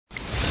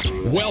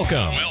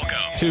Welcome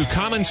to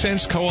Common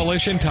Sense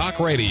Coalition Talk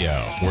Radio,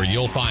 where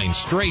you'll find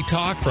straight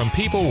talk from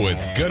people with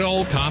good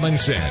old common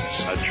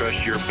sense. I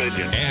trust your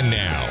opinion. And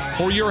now,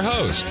 for your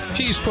host,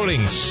 she's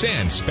putting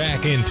sense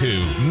back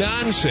into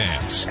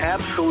nonsense.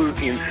 Absolute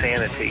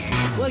insanity.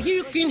 Well,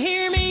 you can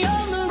hear me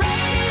on the radio.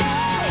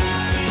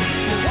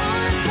 You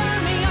want to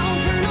turn me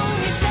on, turn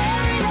on your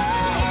stereo.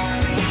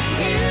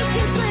 You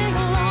can sing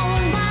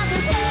along while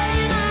they're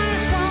playing our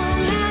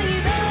song. Now you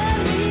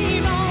done me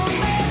wrong,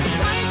 baby,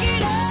 crank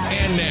it up.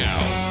 And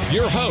now,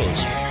 your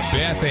host,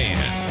 Beth Ann.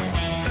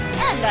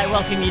 And I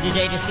welcome you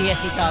today to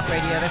CSC Talk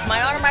Radio. It's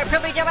my honor, my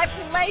privilege, and my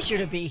pleasure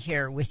to be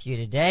here with you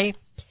today.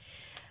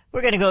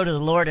 We're going to go to the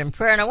Lord in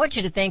prayer, and I want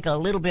you to think a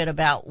little bit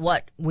about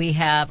what we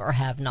have or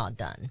have not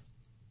done.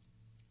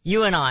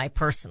 You and I,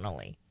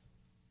 personally.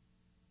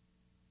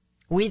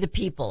 We the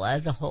people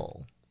as a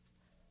whole.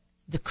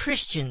 The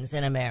Christians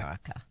in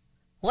America.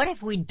 What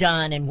have we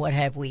done and what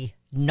have we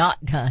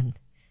not done?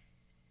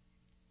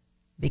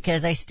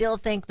 Because I still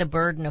think the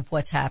burden of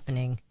what's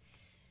happening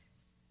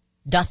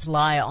doth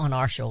lie on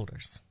our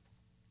shoulders.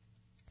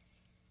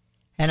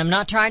 And I'm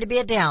not trying to be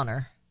a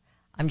downer.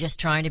 I'm just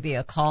trying to be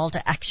a call to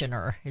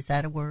actioner. Is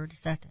that a word?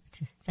 Is that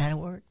a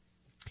word?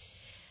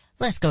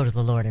 Let's go to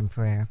the Lord in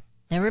prayer.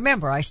 Now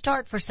remember, I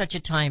start for such a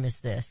time as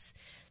this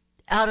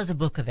out of the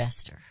book of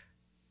Esther.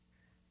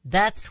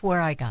 That's where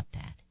I got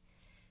that.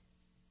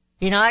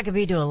 You know, I could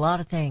be doing a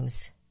lot of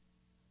things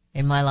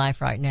in my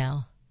life right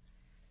now.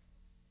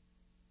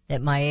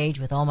 At my age,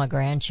 with all my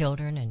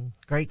grandchildren and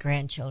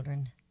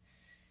great-grandchildren,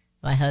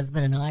 my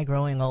husband and I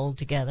growing old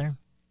together.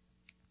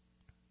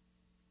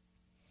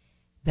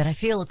 But I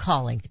feel a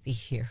calling to be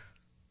here.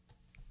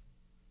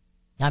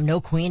 I'm no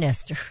Queen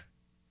Esther.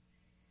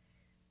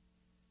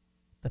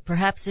 But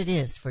perhaps it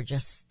is for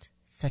just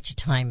such a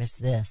time as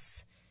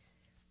this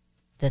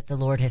that the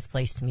Lord has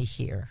placed me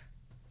here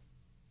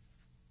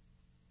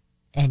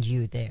and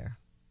you there.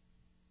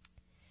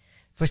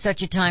 For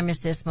such a time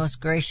as this, most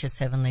gracious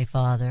Heavenly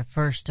Father,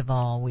 first of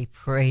all, we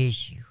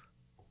praise you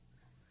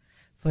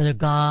for the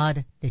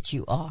God that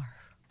you are,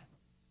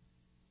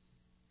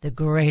 the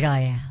great I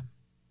am.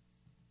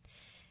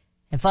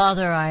 And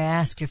Father, I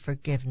ask your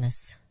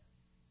forgiveness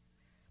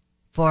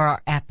for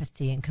our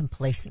apathy and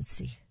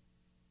complacency.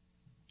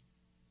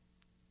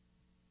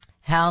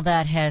 How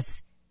that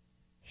has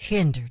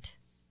hindered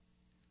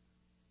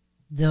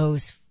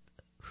those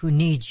who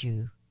need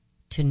you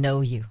to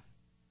know you.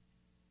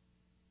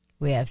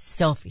 We have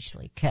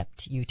selfishly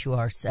kept you to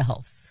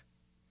ourselves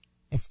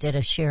instead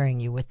of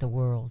sharing you with the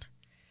world.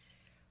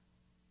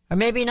 Or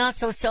maybe not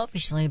so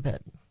selfishly,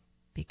 but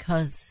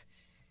because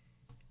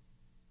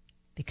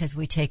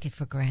we take it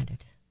for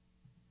granted.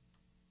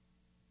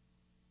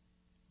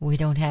 We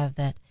don't have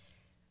that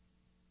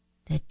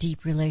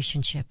deep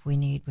relationship we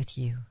need with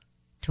you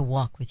to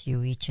walk with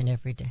you each and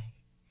every day.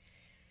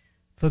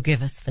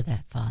 Forgive us for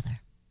that, Father.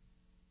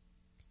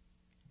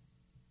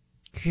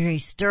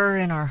 Stir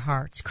in our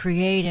hearts,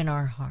 create in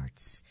our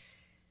hearts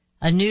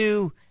a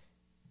new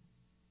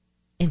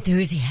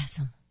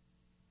enthusiasm,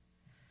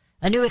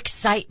 a new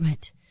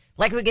excitement.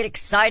 Like we get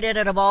excited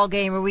at a ball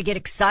game or we get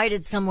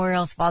excited somewhere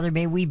else, Father,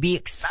 may we be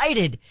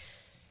excited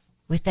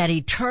with that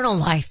eternal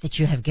life that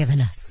you have given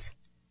us,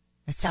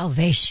 the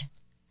salvation,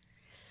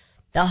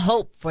 the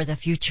hope for the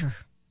future,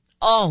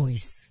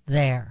 always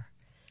there.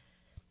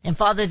 And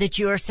Father, that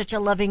you are such a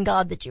loving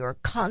God that you are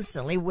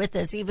constantly with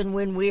us even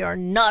when we are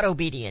not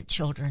obedient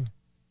children.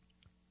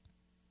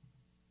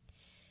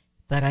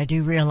 But I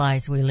do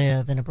realize we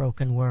live in a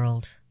broken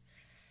world.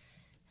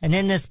 And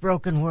in this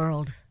broken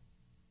world,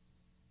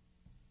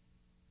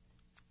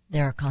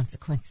 there are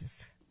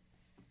consequences.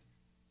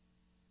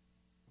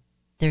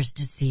 There's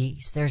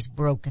disease. There's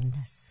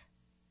brokenness.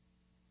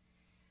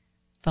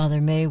 Father,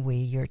 may we,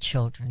 your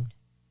children,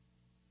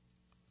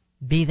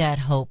 be that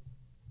hope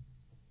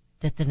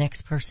that the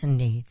next person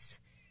needs.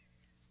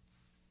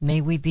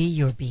 May we be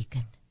your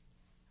beacon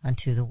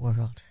unto the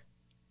world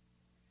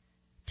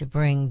to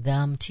bring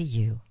them to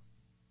you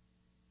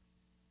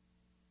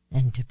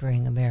and to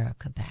bring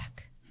America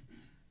back.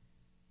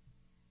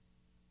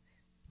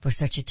 For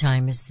such a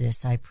time as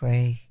this, I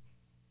pray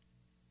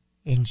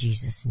in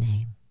Jesus'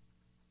 name.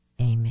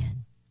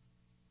 Amen.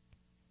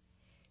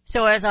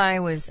 So as I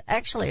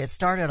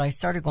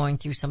started going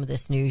through some of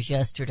this news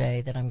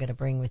yesterday that I'm going to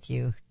bring to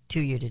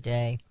you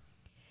today.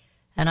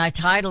 And I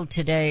titled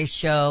today's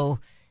show,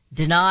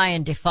 Deny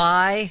and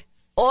Defy,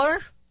 or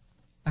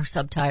our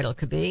subtitle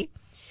could be,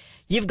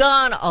 You've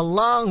Gone a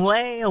Long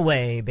Way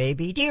Away,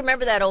 Baby. Do you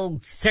remember that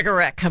old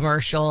cigarette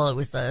commercial? It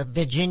was the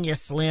Virginia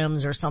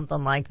Slims or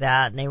something like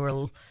that. And they were,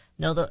 was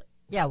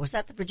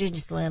that the Virginia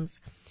Slims?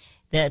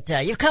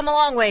 That, you've come a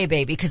long way,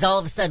 baby, because all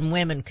of a sudden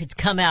women could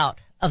come out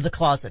of the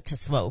closet to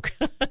smoke.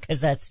 Because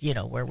that's,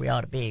 where we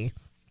ought to be.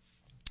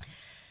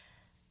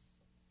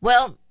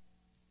 Well,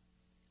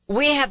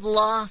 we have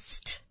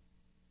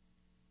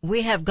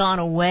gone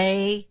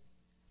away,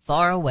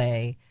 far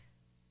away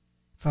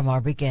from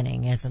our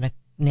beginning as a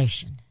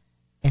nation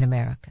in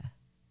America.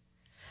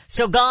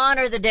 So gone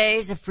are the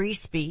days of free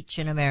speech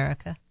in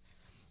America.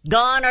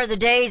 Gone are the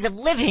days of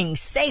living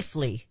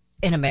safely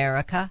in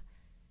America.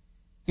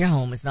 Your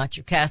home is not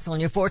your castle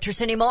and your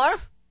fortress anymore.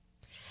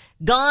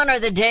 Gone are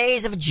the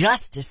days of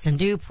justice and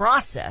due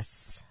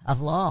process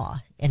of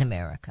law in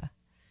America.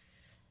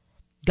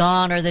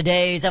 Gone are the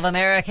days of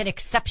American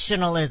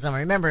exceptionalism.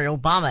 Remember,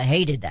 Obama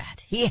hated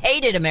that. He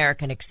hated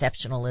American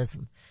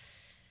exceptionalism.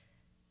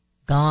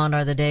 Gone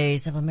are the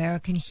days of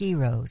American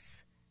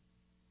heroes.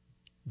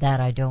 That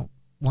I don't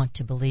want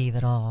to believe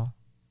at all.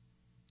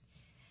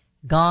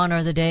 Gone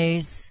are the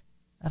days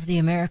of the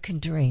American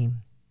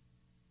dream.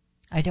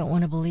 I don't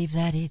want to believe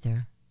that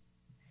either.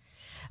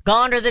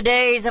 Gone are the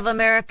days of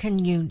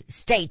American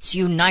states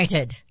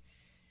united.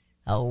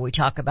 Oh, we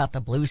talk about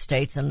the blue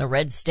states and the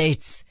red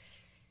states.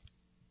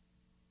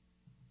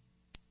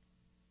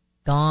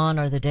 Gone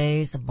are the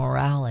days of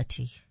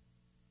morality,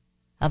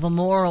 of a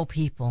moral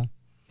people.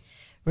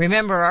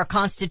 Remember, our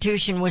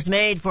Constitution was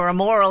made for a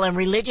moral and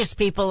religious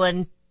people,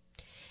 and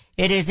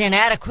it is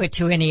inadequate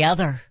to any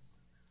other.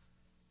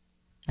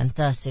 And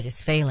thus it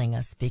is failing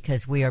us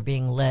because we are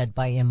being led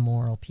by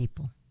immoral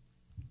people.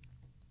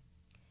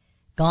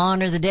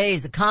 Gone are the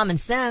days of common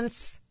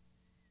sense.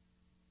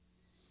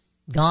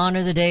 Gone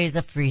are the days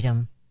of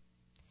freedom.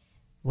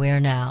 We are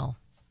now,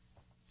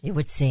 it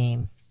would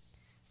seem,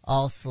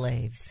 all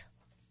slaves.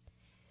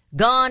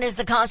 Gone is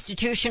the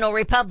constitutional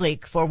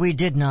republic, for we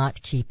did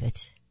not keep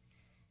it.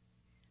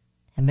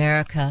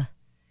 America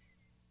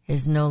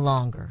is no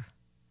longer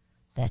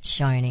that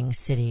shining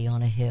city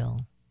on a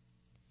hill.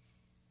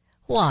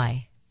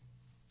 Why?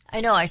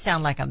 I know I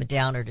sound like I'm a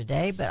downer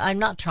today, but I'm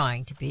not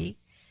trying to be.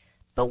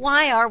 But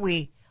why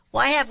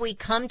have we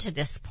come to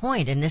this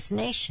point in this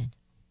nation?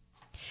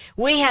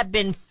 We have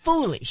been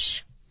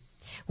foolish.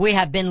 We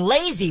have been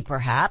lazy,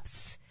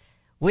 perhaps.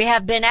 We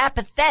have been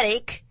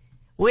apathetic.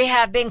 We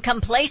have been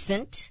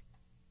complacent.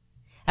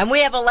 And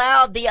we have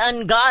allowed the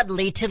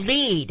ungodly to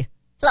lead.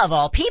 Love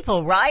all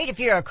people, right? If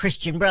you're a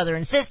Christian brother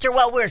and sister,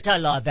 well, we're to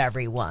love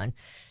everyone.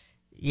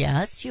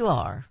 Yes, you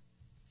are.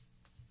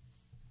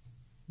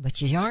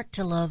 But you aren't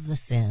to love the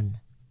sin.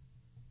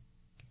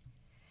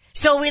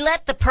 So we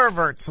let the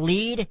perverts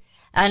lead,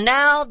 and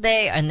now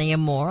and the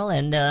immoral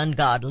and the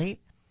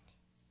ungodly,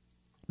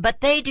 but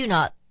they do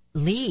not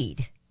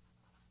lead.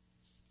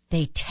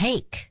 They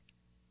take.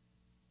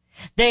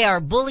 They are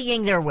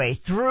bullying their way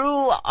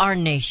through our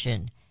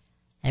nation.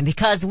 And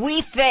because we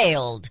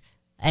failed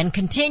and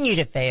continue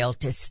to fail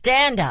to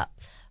stand up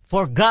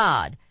for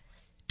God,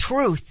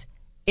 truth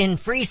in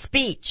free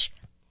speech,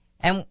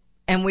 and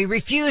we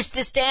refuse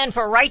to stand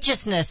for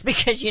righteousness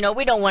because,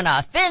 we don't want to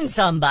offend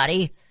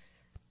somebody.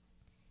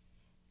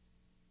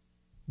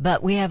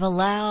 But we have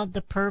allowed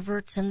the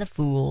perverts and the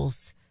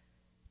fools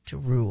to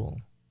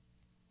rule.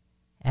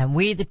 And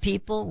we, the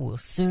people, will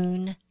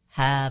soon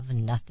have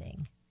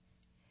nothing.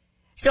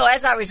 So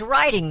as I was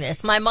writing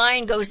this, my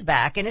mind goes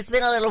back, and it's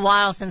been a little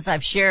while since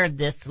I've shared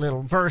this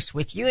little verse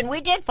with you, and we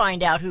did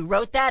find out who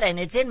wrote that, and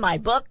it's in my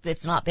book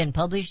that's not been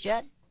published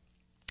yet.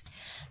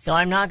 So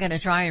I'm not going to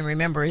try and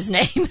remember his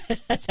name.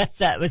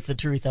 That was the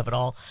truth of it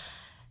all.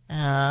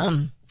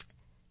 From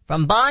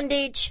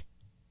bondage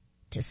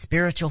to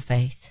spiritual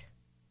faith.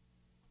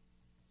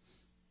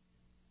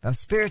 From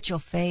spiritual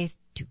faith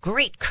to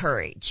great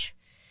courage.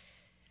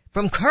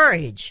 From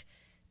courage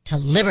to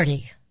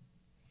liberty.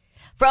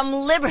 From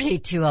liberty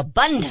to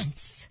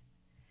abundance.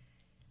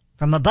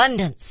 From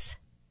abundance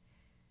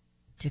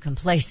to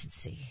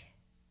complacency.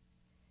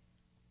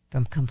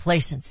 From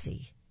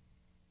complacency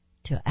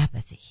to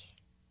apathy.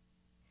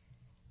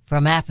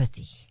 From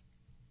apathy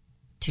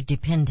to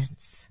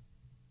dependence.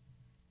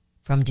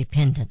 From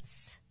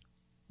dependence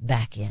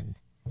back in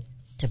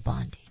to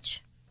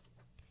bondage.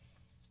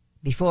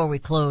 Before we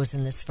close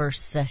in this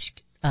first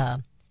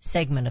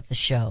segment of the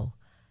show,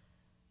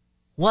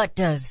 what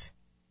does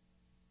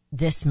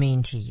this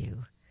mean to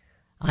you?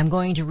 I'm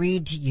going to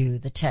read to you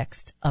the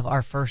text of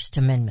our First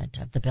Amendment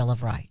of the Bill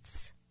of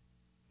Rights.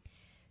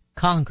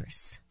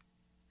 Congress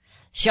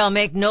shall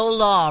make no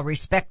law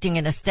respecting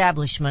an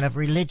establishment of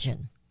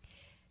religion.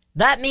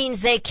 That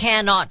means they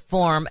cannot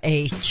form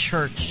a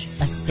church,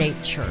 a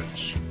state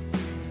church,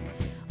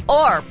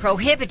 or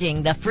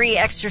prohibiting the free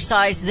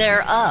exercise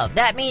thereof.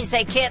 That means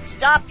they can't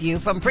stop you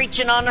from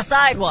preaching on a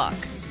sidewalk,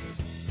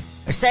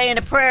 or saying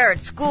a prayer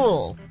at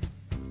school,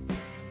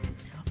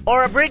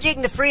 or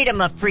abridging the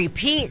freedom of free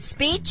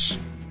speech,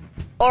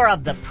 or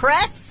of the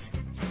press,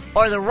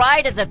 or the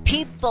right of the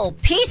people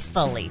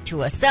peacefully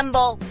to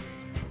assemble,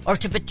 or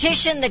to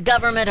petition the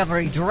government of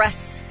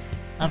redress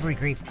of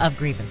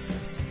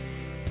grievances.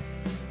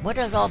 What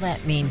does all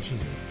that mean to you?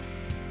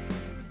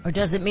 Or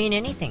does it mean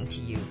anything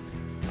to you?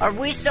 Are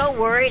we so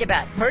worried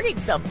about hurting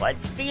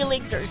someone's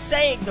feelings or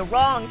saying the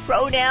wrong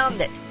pronoun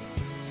that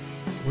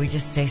we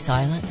just stay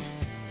silent?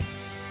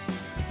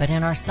 But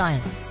in our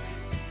silence,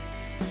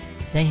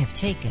 they have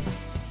taken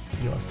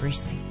your free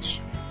speech.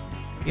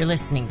 You're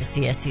listening to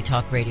CSC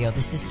Talk Radio.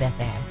 This is Beth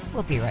Ann.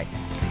 We'll be right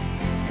back.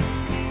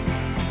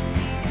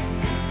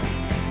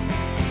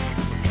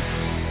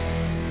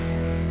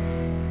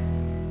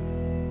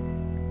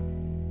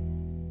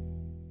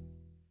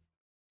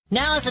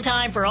 Now is the the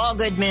time for all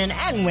good men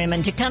and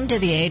women to come to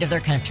the aid of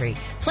their country.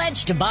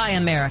 Pledge to buy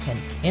American.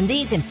 In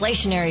these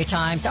inflationary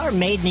times, our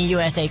Made in the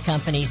USA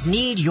companies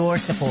need your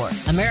support.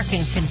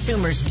 American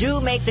consumers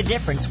do make the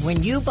difference.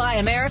 When you buy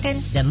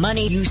American, the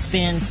money you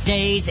spend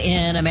stays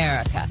in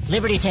America.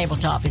 Liberty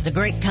Tabletop is a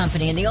great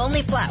company and the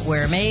only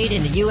flatware made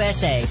in the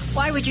USA.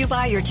 Why would you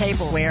buy your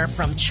tableware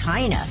from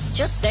China?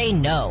 Just say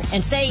no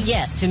and say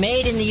yes to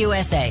Made in the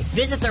USA.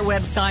 Visit their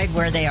website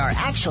where they are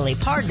actually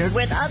partnered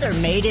with other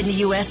Made in the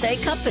USA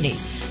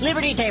companies.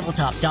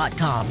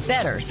 LibertyTabletop.com.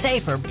 Better,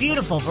 safer,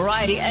 beautiful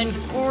variety, and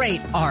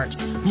great art.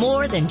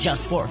 More than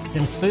just forks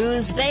and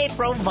spoons, they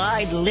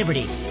provide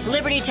liberty.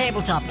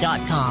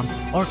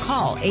 LibertyTabletop.com or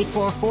call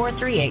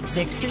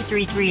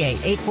 844-386-2338.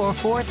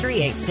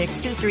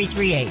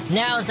 844-386-2338.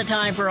 Now's the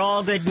time for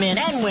all good men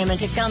and women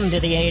to come to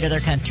the aid of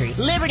their country.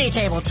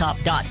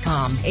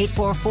 LibertyTabletop.com.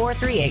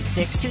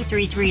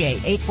 844-386-2338.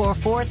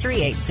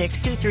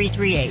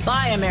 844-386-2338.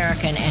 Buy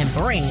American and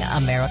bring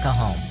America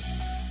home.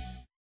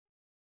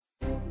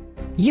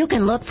 You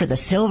can look for the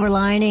silver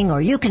lining or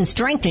you can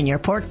strengthen your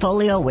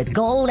portfolio with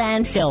gold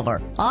and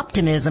silver.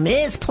 Optimism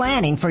is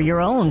planning for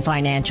your own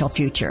financial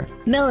future.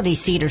 Melody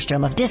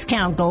Cedarstrom of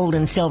Discount Gold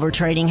and Silver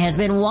Trading has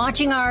been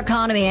watching our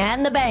economy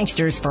and the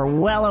banksters for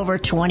well over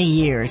 20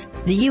 years.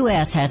 The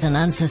U.S. has an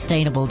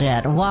unsustainable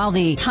debt, and while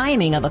the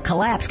timing of a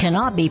collapse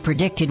cannot be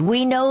predicted,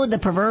 we know the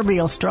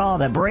proverbial straw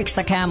that breaks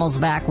the camel's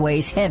back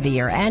weighs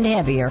heavier and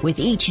heavier with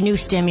each new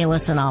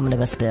stimulus and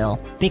omnibus bill.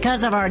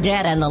 Because of our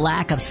debt and the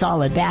lack of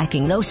solid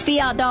backing, those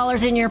fiat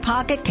dollars in your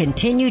pocket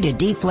continue to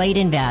deflate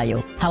in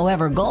value.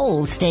 However,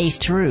 gold stays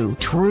true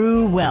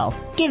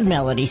wealth. Give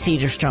Melody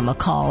Cedarstrom a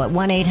call at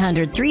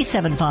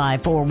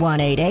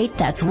 1-800-375-4188.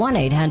 That's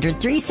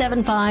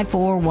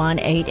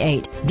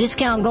 1-800-375-4188.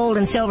 Discount Gold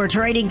and Silver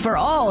Trading for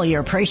all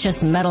your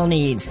precious metal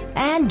needs.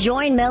 And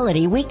join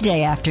Melody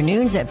weekday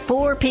afternoons at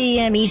 4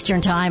 p.m. Eastern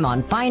Time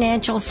on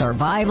Financial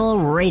Survival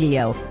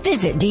Radio.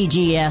 Visit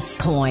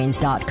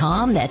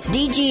dgscoins.com. That's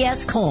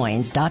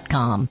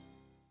dgscoins.com.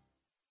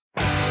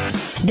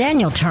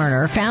 Daniel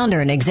Turner, founder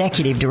and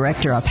executive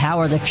director of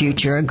Power the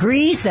Future,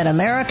 agrees that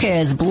America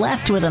is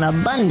blessed with an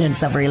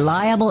abundance of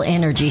reliable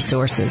energy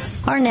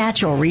sources. Our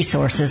natural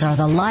resources are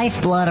the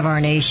lifeblood of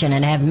our nation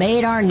and have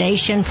made our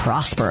nation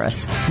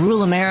prosperous.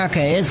 Rural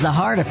America is the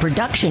heart of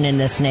production in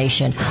this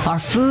nation. Our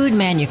food,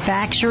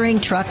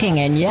 manufacturing, trucking,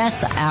 and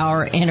yes,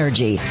 our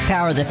energy.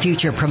 Power the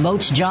Future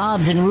promotes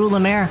jobs in rural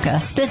America,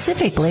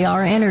 specifically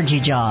our energy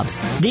jobs.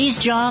 These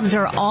jobs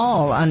are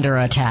all under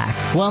attack.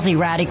 Wealthy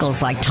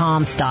radicals like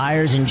Tom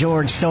Stiers and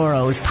George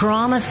Soros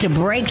promise to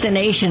break the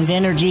nation's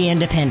energy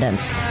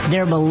independence.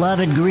 Their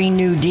beloved Green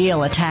New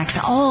Deal attacks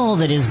all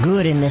that is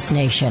good in this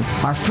nation.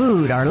 Our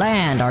food, our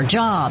land, our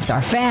jobs,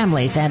 our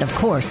families, and of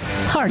course,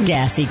 our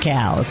gassy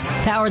cows.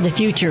 Power the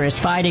Future is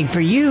fighting for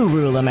you,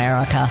 rural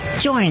America.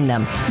 Join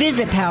them.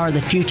 Visit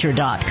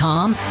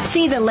PowerTheFuture.com.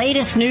 See the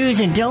latest news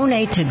and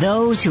donate to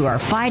those who are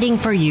fighting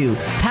for you.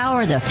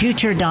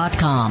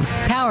 PowerTheFuture.com.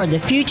 Power the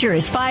Future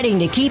is fighting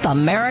to keep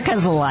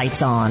America's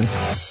lights on.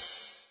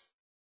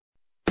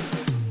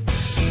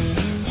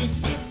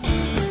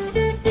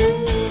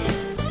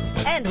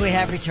 We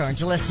have returned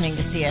to listening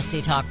to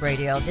CSC Talk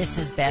Radio. This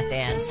is Beth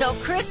Ann. So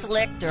Chris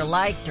Licht, or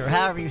Liked, or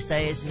however you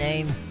say his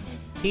name,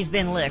 he's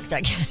been licked,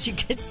 I guess you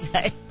could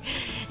say.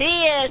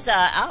 He is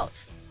out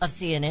of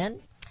CNN,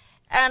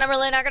 and I'm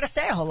really not going to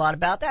say a whole lot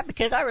about that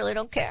because I really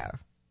don't care.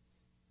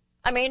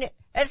 I mean,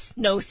 it's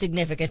no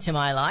significant to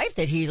my life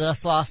that he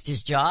just lost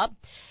his job.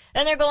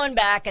 And they're going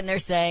back and they're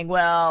saying,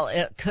 well,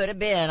 it could have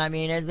been. I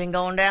mean, it's been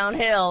going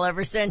downhill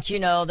ever since,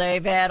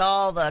 they've had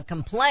all the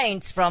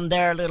complaints from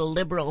their little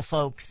liberal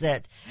folks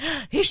that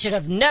he should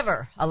have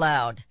never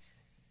allowed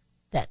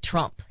that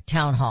Trump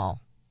town hall.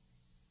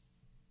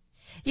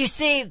 You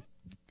see,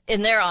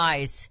 in their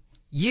eyes,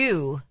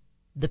 you,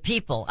 the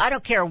people, I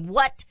don't care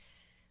what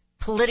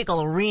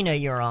political arena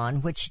you're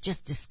on, which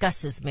just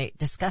disgusts me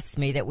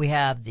that we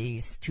have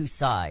these two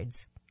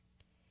sides.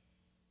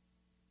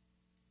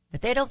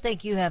 But they don't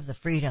think you have the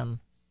freedom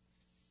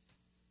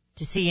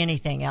to see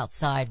anything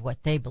outside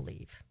what they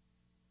believe.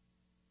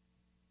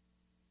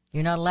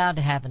 You're not allowed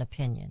to have an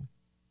opinion.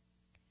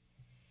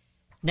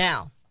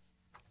 Now,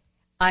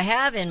 I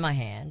have in my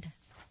hand,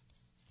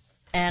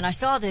 and I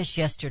saw this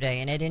yesterday,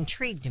 and it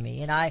intrigued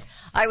me, and I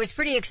was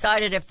pretty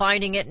excited at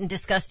finding it and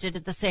disgusted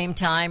at the same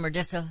time, or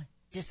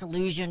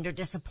disillusioned or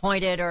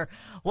disappointed or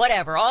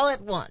whatever, all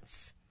at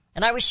once.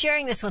 And I was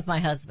sharing this with my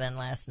husband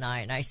last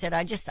night, and I said,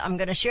 I'm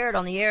going to share it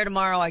on the air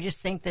tomorrow. I just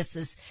think this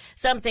is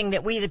something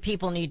that we, the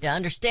people, need to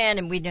understand,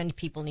 and we, the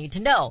people, need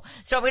to know.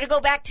 So I'm going to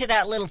go back to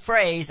that little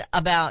phrase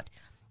about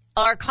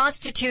our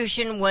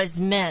Constitution was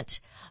meant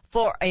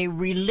for a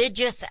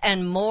religious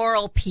and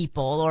moral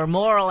people, or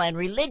moral and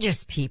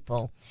religious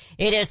people.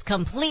 It is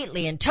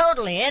completely and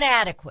totally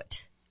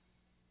inadequate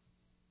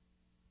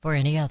for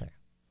any other.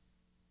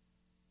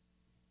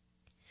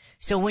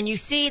 So when you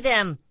see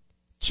them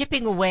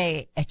chipping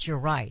away at your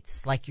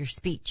rights, like your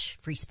speech,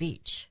 free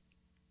speech.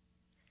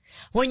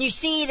 When you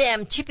see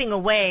them chipping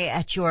away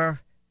at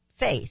your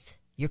faith,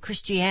 your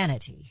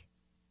Christianity,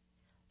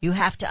 you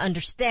have to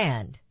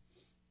understand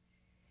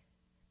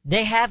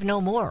they have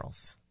no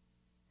morals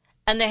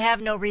and they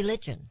have no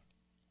religion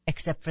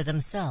except for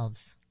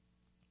themselves.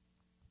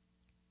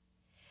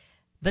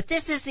 But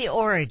this is the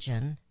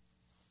origin,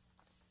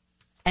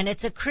 and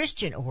it's a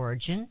Christian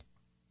origin,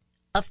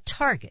 of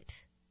Target.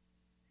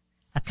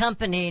 A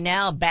company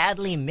now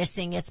badly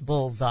missing its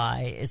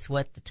bullseye is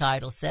what the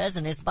title says,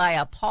 and it's by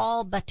a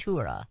Paul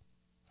Batura.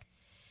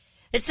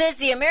 It says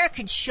the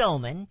American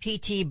showman,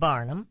 P.T.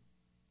 Barnum,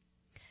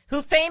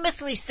 who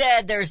famously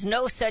said there's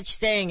no such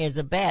thing as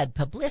a bad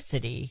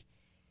publicity,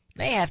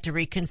 may have to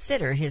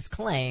reconsider his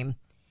claim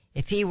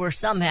if he were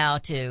somehow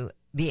to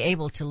be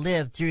able to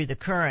live through the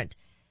current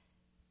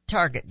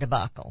Target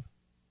debacle.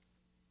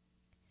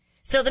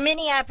 So the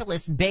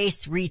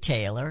Minneapolis-based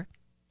retailer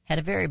had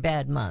a very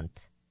bad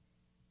month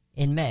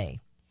in May,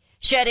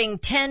 shedding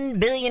 $10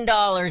 billion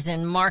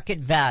in market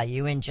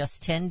value in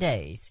just 10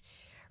 days,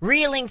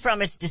 reeling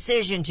from its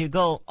decision to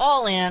go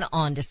all in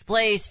on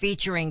displays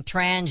featuring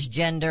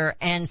transgender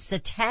and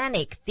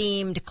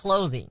satanic-themed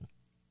clothing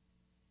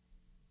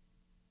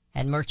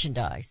and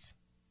merchandise.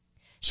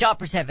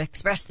 Shoppers have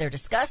expressed their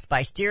disgust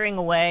by steering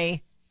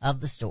away of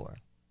the store.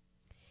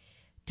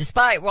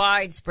 Despite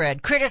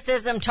widespread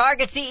criticism,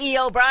 Target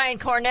CEO Brian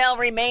Cornell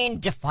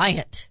remained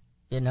defiant.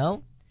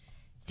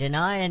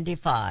 Deny and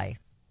defy.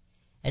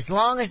 As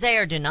long as they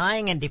are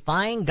denying and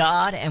defying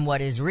God and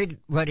what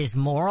is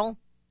moral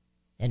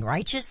and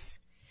righteous,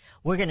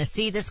 we're going to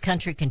see this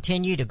country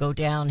continue to go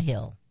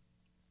downhill.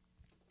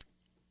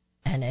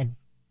 And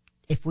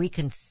if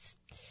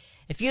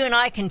you and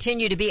I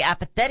continue to be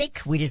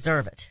apathetic, we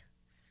deserve it.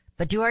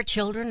 But do our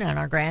children and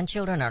our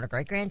grandchildren and our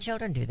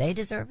great-grandchildren, do they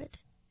deserve it?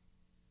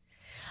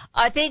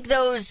 I think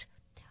those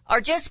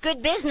are just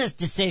good business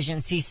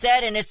decisions, he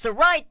said, and it's the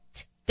right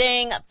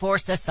thing for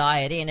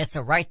society, and it's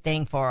the right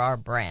thing for our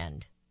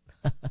brand.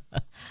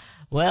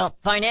 Well,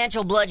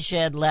 financial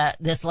bloodshed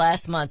this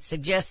last month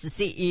suggests the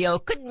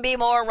CEO couldn't be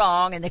more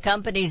wrong, and the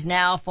company's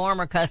now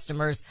former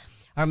customers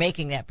are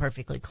making that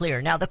perfectly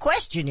clear. Now, the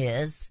question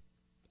is,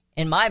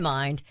 in my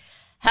mind,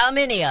 how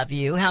many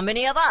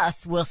of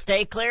us will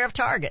stay clear of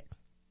Target?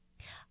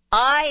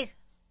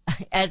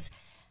 As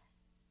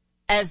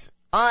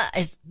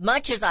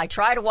much as I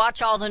try to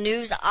watch all the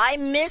news, I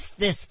missed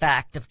this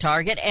fact of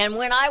Target, and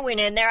when I went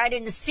in there, I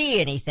didn't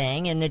see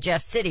anything in the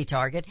Jeff City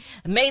Target.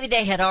 Maybe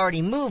they had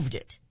already moved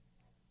it.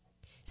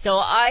 So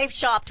I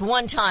shopped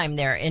one time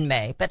there in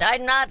May, but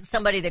I'm not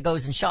somebody that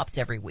goes and shops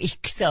every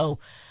week, so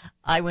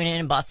I went in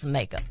and bought some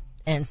makeup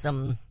and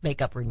some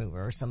makeup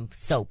remover or some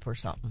soap or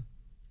something.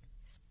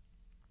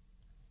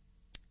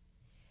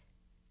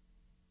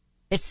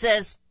 It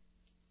says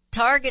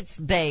Target's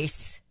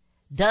base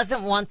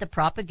doesn't want the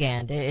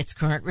propaganda its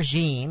current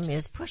regime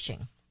is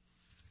pushing.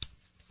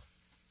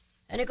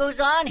 And it goes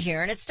on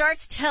here, and it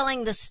starts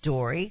telling the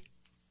story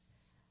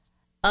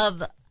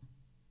of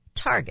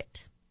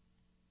Target.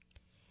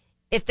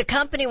 If the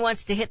company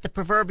wants to hit the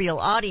proverbial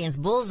audience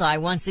bullseye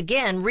once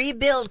again,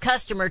 rebuild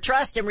customer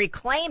trust, and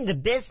reclaim the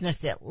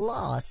business it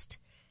lost,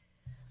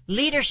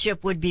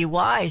 leadership would be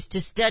wise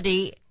to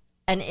study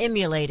and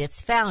emulate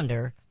its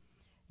founder,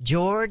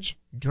 George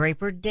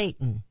Draper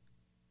Dayton.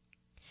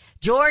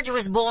 George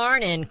was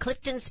born in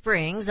Clifton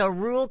Springs, a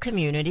rural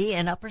community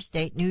in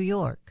upstate New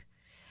York.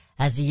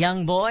 As a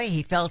young boy,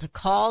 he felt a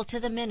call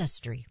to the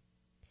ministry.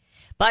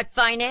 But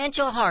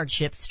financial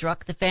hardship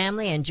struck the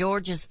family, and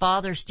George's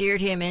father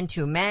steered him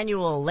into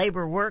manual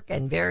labor work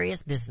and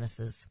various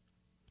businesses.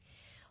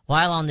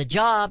 While on the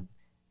job,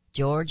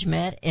 George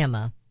met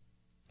Emma,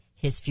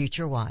 his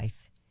future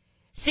wife.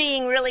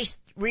 Seeing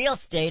real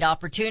estate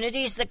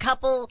opportunities, the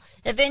couple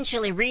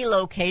eventually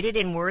relocated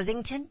in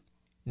Worthington,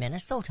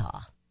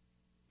 Minnesota.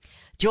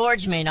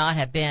 George may not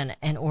have been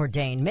an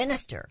ordained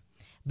minister,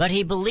 but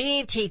he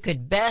believed he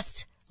could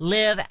best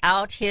live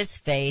out his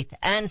faith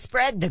and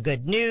spread the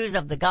good news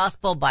of the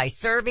gospel by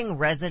serving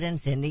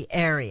residents in the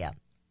area.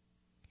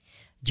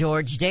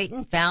 George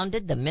Dayton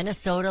founded the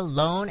Minnesota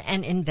Loan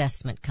and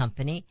Investment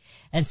Company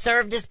and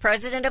served as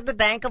president of the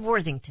Bank of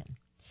Worthington.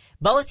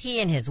 Both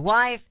he and his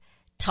wife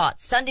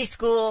taught Sunday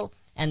school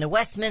and the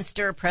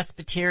Westminster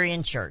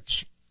Presbyterian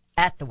Church.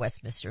 At the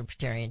Westminster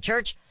Presbyterian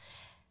Church,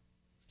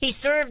 he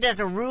served as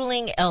a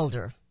ruling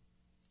elder,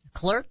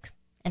 clerk,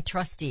 and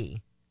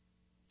trustee.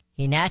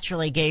 He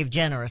naturally gave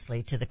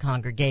generously to the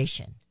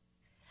congregation.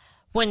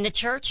 When the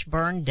church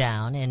burned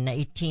down in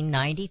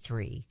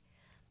 1893,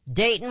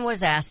 Dayton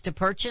was asked to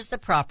purchase the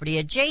property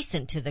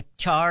adjacent to the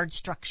charred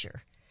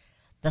structure.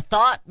 The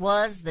thought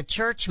was the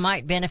church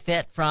might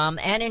benefit from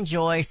and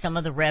enjoy some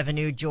of the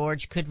revenue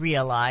George could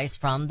realize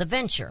from the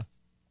venture.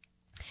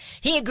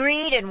 He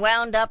agreed and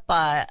wound up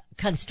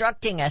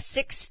constructing a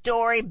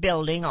 6-story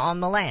building on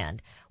the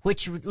land,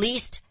 which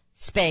leased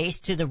space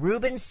to the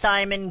Reuben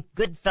Simon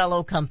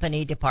Goodfellow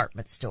Company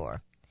department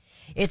store.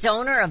 Its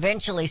owner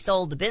eventually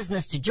sold the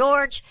business to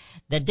George.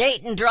 The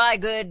Dayton Dry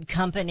Good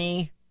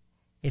Company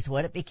is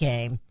what it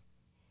became,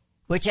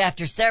 which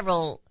after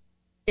several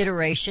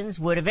iterations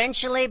would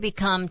eventually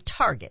become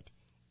Target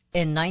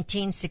in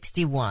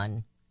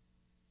 1961.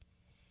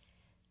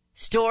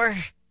 Store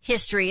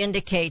history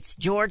indicates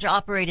George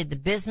operated the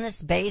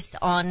business based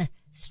on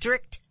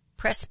strict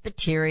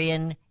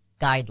Presbyterian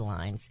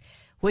guidelines,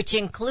 which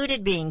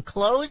included being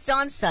closed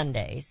on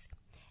Sundays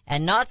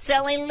and not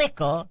selling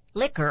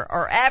liquor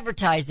or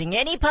advertising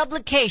any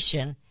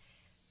publication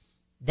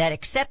that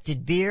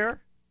accepted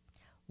beer,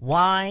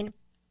 wine,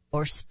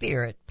 or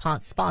spirit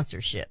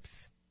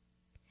sponsorships.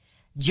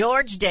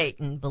 George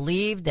Dayton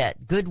believed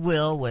that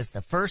goodwill was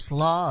the first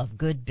law of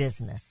good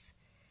business,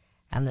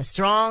 and the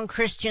strong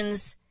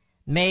Christians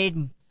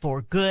made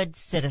for good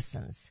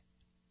citizens.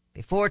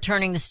 Before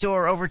turning the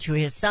store over to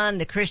his son,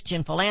 the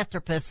Christian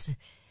philanthropist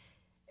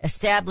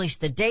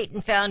established the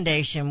Dayton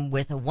Foundation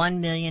with a $1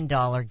 million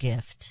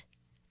gift.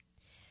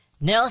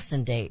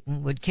 Nelson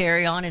Dayton would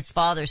carry on his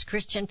father's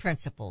Christian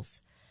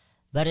principles,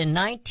 but in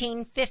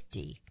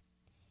 1950,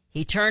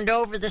 he turned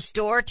over the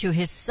store to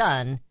his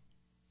son,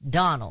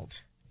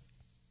 Donald,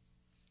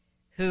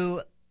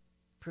 who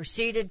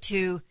proceeded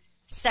to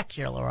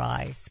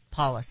secularize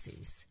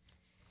policies.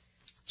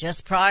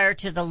 Just prior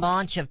to the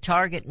launch of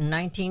Target in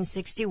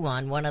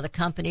 1961, one of the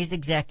company's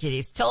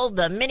executives told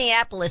the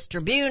Minneapolis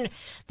Tribune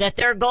that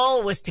their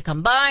goal was to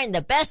combine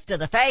the best of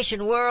the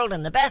fashion world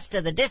and the best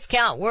of the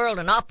discount world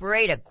and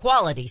operate a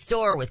quality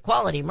store with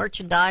quality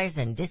merchandise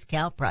and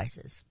discount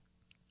prices.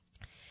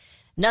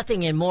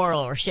 Nothing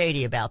immoral or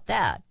shady about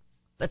that,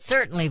 but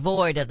certainly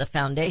void of the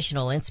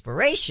foundational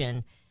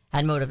inspiration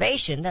and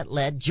motivation that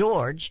led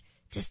George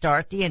to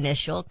start the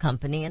initial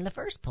company in the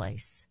first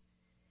place.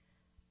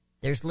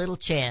 There's little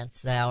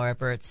chance,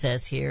 however, it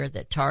says here,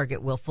 that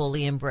Target will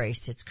fully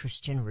embrace its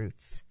Christian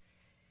roots.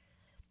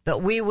 But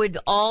we would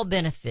all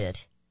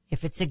benefit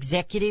if its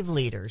executive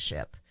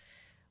leadership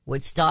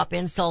would stop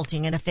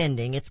insulting and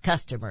offending its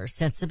customers'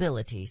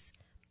 sensibilities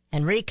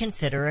and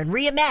reconsider and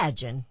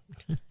reimagine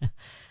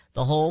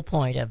the whole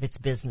point of its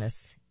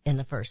business in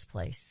the first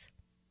place,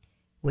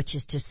 which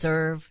is to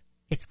serve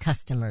its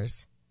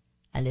customers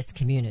and its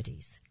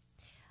communities.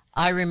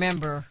 I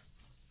remember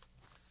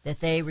that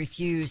they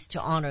refused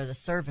to honor the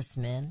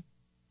servicemen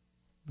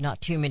not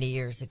too many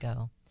years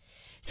ago.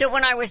 So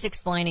when I was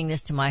explaining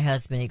this to my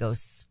husband, he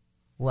goes,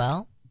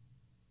 well,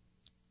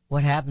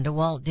 what happened to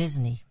Walt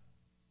Disney?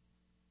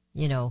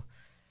 You know,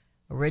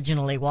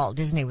 originally Walt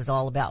Disney was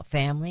all about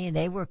family.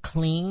 They were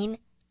clean,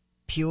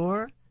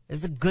 pure. It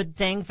was a good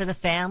thing for the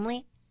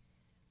family.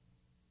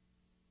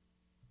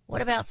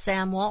 What about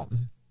Sam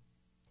Walton?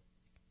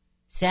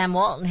 Sam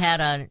Walton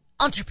had an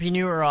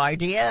entrepreneur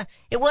idea.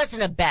 It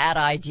wasn't a bad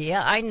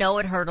idea. I know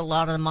it hurt a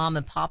lot of the mom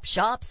and pop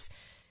shops,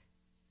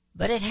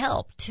 but it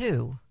helped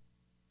too.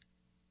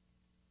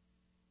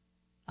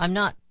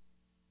 But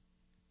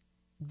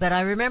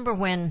I remember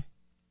when,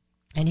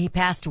 and he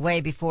passed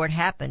away before it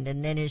happened,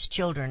 and then his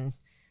children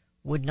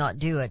would not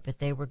do it, but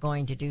they were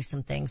going to do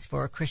some things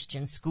for a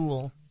Christian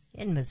school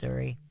in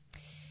Missouri.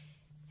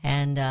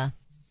 And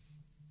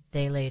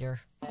they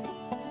later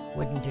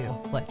wouldn't do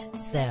what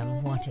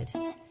Sam wanted.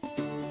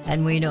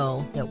 And we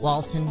know that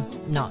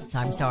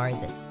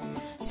that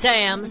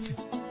Sam's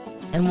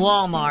and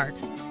Walmart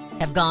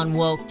have gone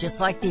woke just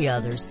like the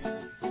others.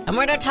 And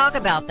we're going to talk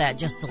about that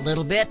just a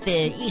little bit,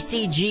 the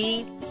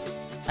ECG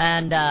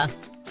and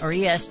or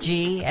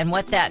ESG and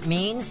what that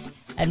means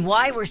and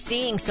why we're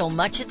seeing so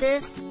much of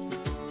this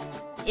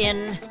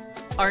in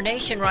our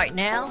nation right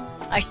now.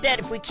 I said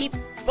if we keep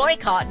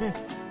boycotting,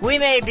 we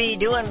may be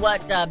doing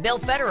what Bill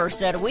Federer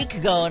said a week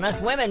ago, and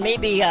us women may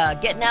be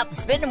getting out the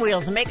spinning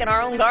wheels and making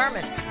our own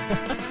garments.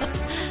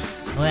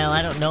 Well,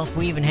 I don't know if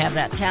we even have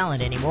that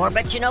talent anymore,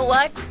 but you know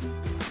what?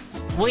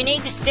 We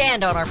need to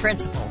stand on our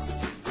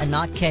principles and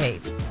not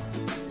cave.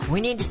 We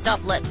need to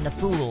stop letting the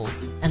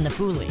fools and the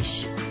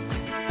foolish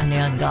and the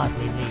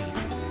ungodly lead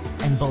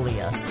and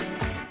bully us.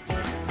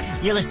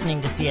 You're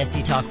listening to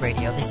CSC Talk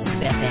Radio. This is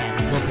Beth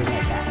Ann. We'll be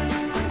right back.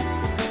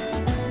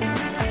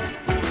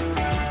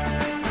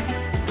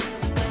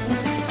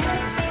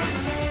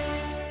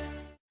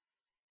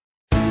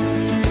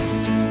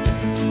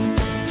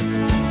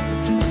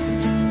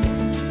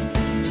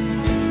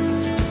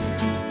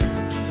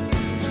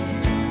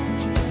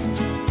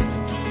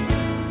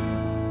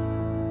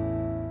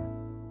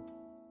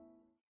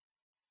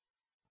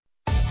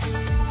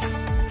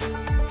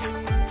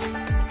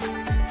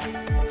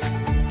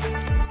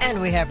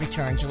 And we have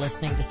returned. You're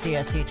listening to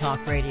CSC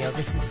Talk Radio.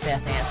 This is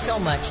Beth Ann. So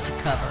much to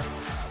cover.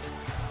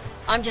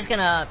 I'm just going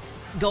to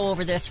go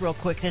over this real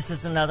quick. This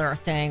is another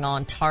thing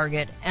on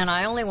Target. And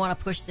I only want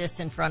to push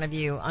this in front of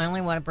you. I only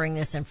want to bring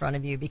this in front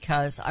of you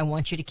because I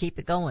want you to keep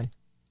it going.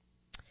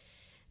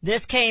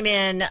 This came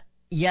in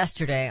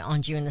yesterday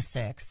on June the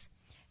 6th.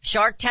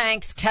 Shark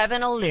Tank's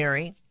Kevin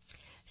O'Leary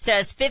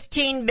says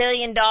 $15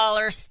 billion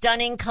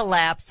stunning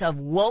collapse of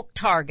woke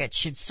Target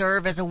should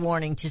serve as a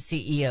warning to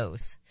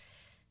CEOs.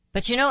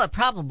 But you know, it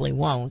probably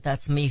won't.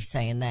 That's me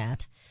saying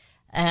that.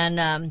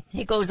 And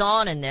he goes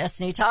on in this,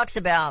 and he talks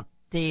about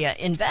the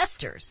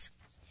investors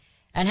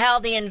and how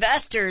the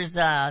investors,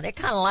 they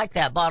kind of like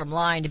that bottom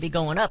line to be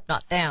going up,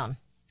 not down.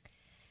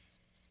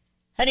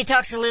 And he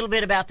talks a little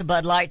bit about the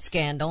Bud Light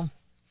scandal.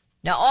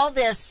 Now, all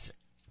this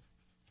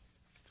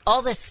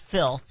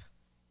filth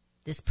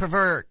This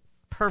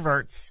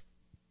perverts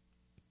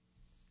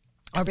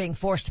are being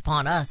forced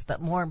upon us, but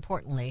more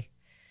importantly,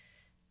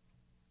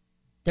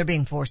 they're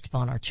being forced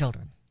upon our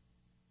children.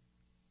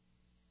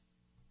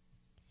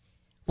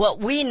 What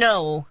we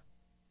know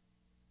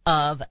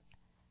of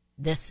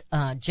this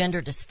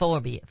gender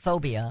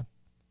dysphoria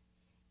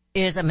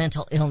is a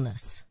mental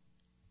illness.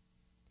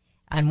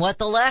 And what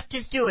the left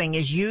is doing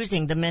is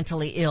using the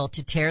mentally ill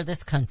to tear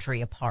this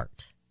country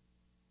apart.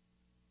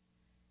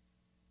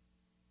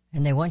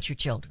 And they want your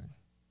children.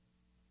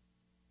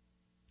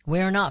 We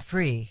are not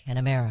free in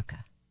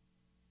America.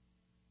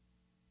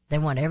 They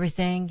want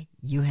everything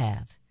you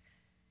have,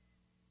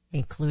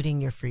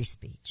 including your free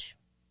speech.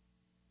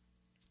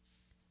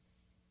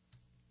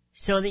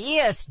 So the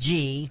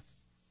ESG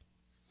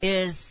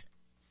is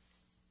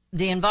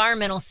the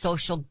environmental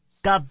social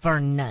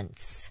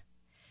governance.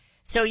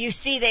 So you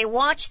see, they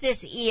watch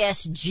this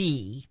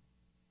ESG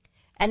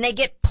and they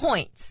get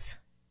points.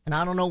 And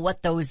I don't know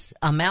what those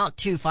amount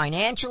to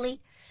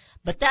financially,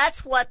 but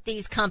that's what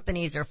these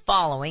companies are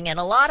following. And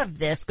a lot of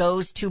this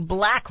goes to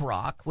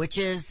BlackRock, which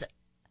is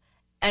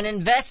a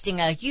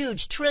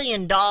huge $1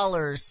 trillion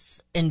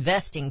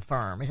investing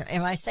firm.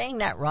 Am I saying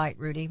that right,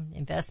 Rudy?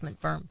 Investment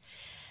firm.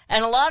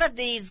 And a lot of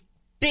these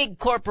big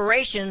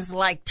corporations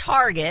like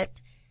Target,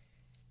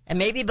 and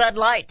maybe Bud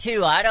Light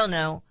too, I don't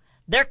know,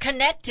 they're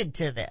connected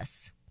to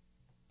this.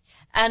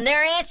 And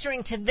they're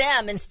answering to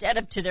them instead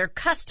of to their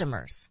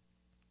customers.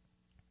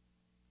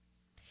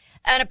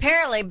 And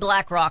apparently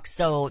BlackRock,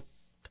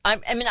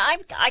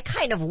 I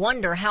kind of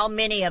wonder how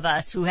many of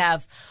us who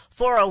have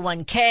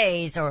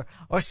 401ks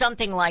or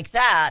something like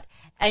that,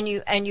 and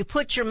you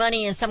put your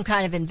money in some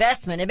kind of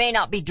investment, it may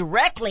not be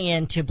directly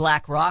into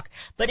BlackRock,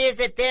 but is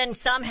it then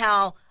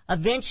somehow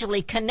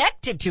eventually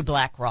connected to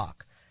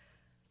BlackRock?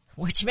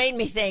 Which made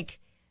me think,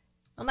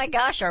 oh my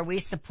gosh, are we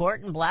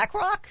supporting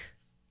BlackRock?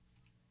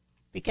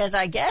 Because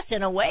I guess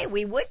in a way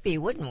we would be,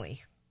 wouldn't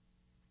we?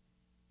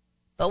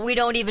 But we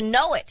don't even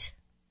know it.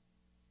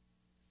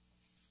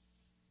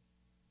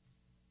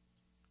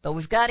 But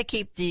we've got to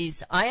keep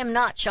these. I am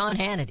not Sean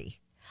Hannity.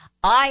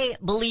 I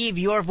believe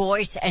your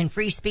voice and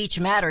free speech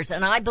matters,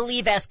 and I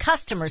believe as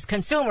customers,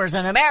 consumers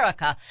in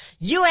America,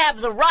 you have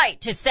the right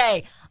to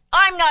say,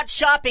 I'm not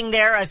shopping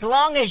there as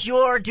long as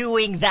you're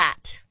doing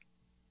that.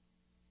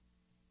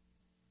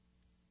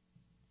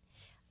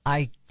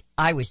 I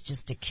was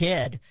just a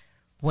kid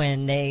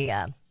when they,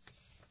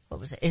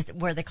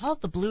 were they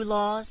called the Blue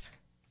Laws?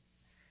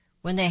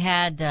 When they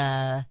had,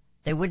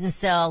 they wouldn't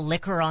sell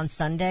liquor on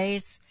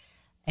Sundays,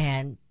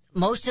 and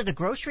most of the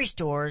grocery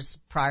stores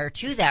prior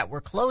to that were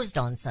closed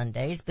on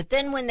Sundays. But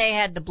then when they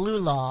had the Blue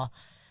Law,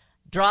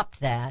 dropped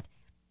that,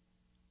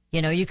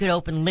 you could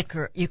open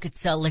liquor, you could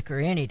sell liquor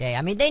any day.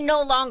 I mean, they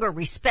no longer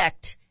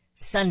respect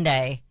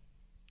Sunday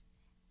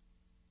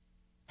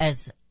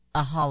as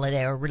a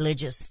holiday or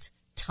religious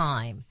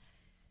time.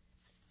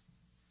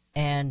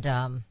 And,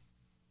 they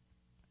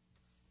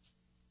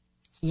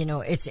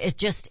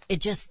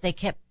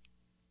kept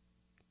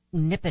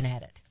nipping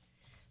at it.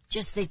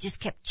 They just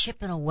kept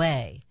chipping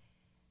away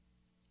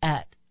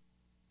at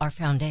our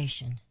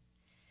foundation.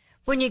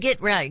 When you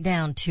get right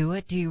down to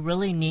it, do you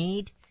really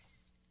need?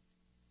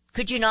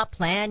 Could you not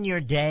plan your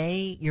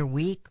day, your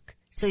week,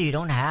 so you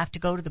don't have to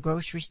go to the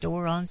grocery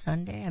store on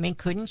Sunday? I mean,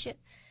 couldn't you?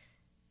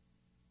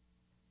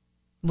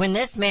 When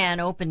this man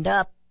opened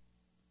up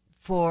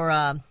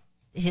for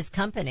his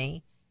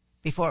company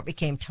before it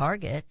became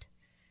Target,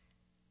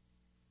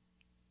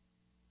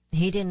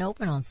 he didn't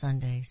open on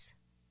Sundays.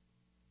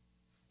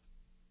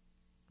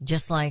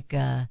 Just like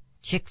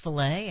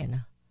Chick-fil-A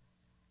and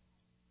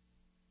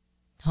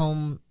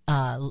Home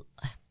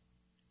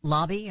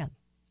Lobby.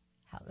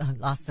 I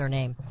lost their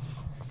name.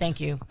 Thank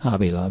you.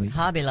 Hobby Lobby.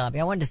 Hobby Lobby.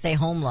 I wanted to say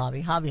Home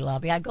Lobby. Hobby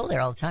Lobby. I go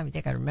there all the time. You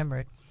think I remember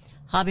it.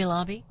 Hobby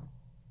Lobby.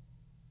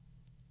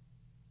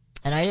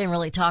 And I didn't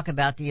really talk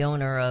about the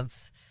owner of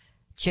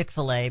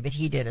Chick-fil-A, but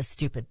he did a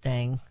stupid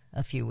thing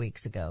a few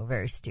weeks ago.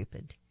 Very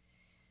stupid.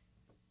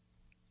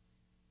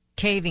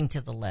 Caving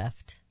to the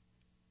left.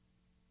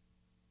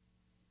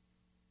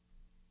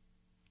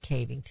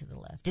 Caving to the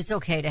left. It's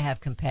okay to have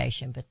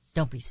compassion, but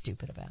don't be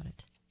stupid about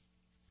it.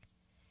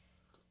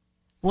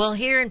 Well,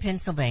 here in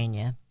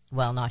Pennsylvania,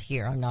 well, not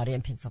here, I'm not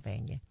in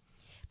Pennsylvania,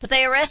 but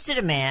they arrested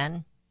a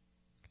man.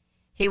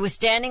 He was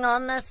standing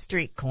on the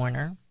street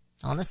corner,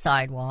 on the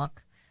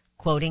sidewalk,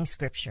 quoting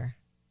scripture.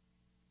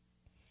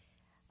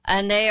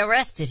 And they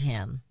arrested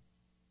him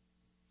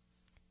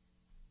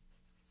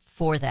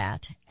for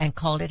that and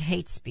called it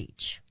hate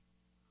speech.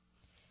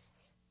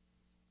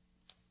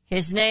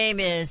 His name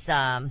is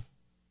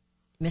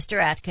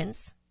Mr.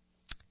 Atkins,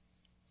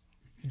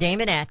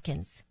 Damon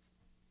Atkins,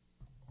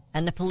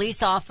 and the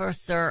police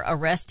officer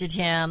arrested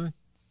him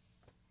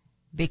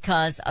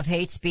because of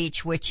hate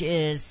speech, which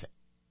is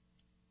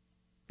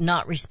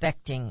not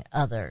respecting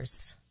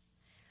others.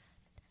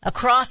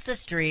 Across the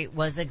street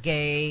was a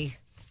gay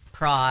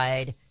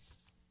pride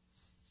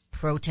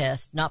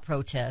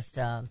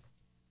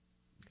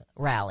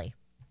rally.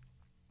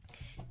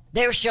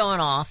 They were showing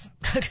off.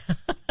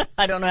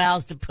 I don't know how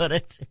else to put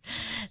it.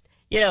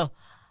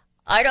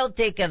 I don't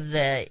think of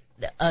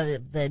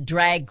the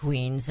drag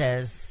queens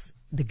as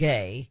the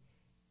gay.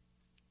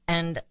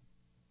 And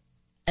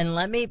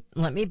let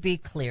me be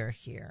clear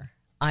here.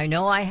 I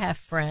know I have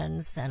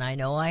friends and I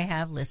know I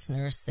have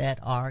listeners that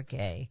are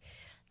gay.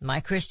 My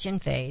Christian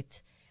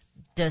faith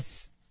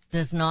does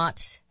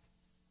not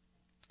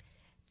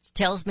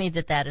tells me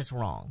that is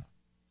wrong.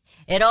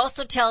 It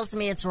also tells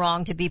me it's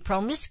wrong to be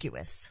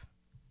promiscuous,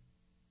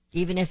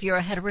 even if you're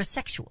a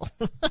heterosexual.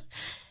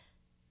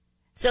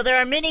 So there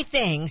are many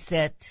things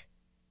that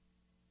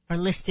are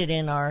listed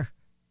in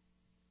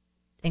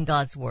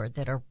God's word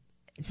that are,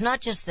 it's not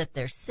just that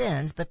they're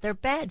sins, but they're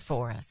bad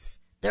for us.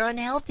 They're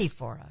unhealthy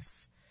for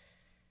us.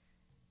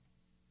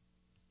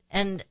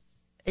 And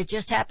it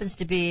just happens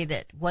to be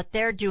that what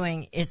they're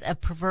doing is a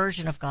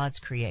perversion of God's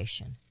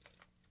creation.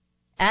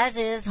 As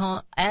is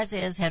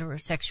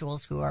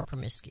heterosexuals who are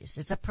promiscuous.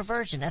 It's a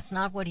perversion. That's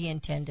not what he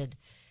intended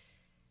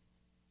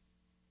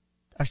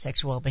our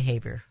sexual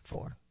behavior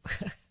for.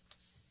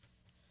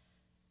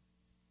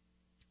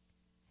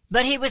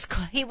 But he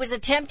was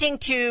attempting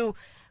to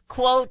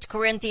quote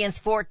Corinthians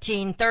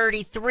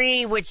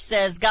 14:33, which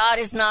says, God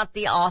is not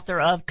the author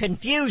of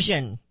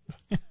confusion.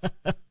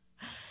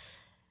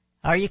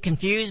 Are you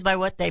confused by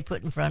what they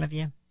put in front of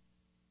you?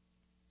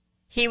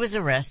 He was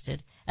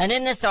arrested. And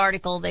in this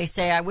article, they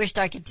say, I wished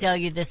I could tell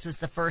you this was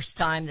the first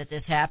time that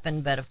this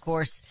happened, but of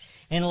course,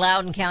 in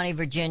Loudoun County,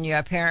 Virginia,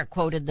 a parent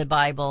quoted the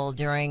Bible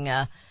during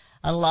a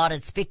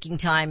allotted speaking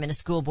time in a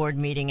school board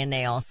meeting, and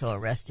they also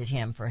arrested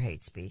him for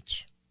hate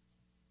speech.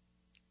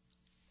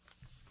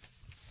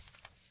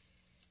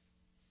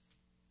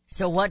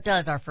 So what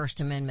does our First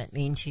Amendment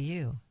mean to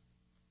you?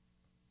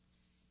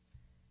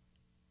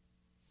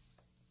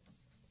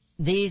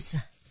 These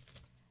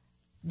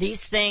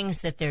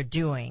things that they're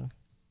doing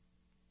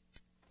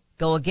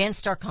go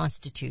against our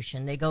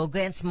Constitution. They go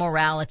against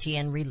morality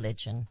and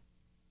religion.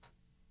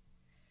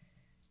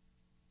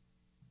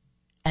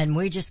 And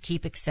we just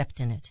keep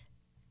accepting it.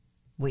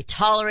 We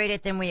tolerate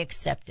it, then we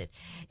accept it.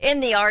 In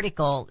the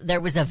article, there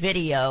was a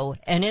video,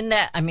 and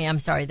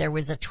there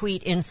was a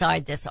tweet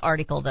inside this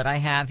article that I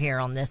have here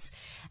on this,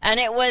 and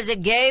it was a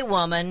gay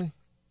woman,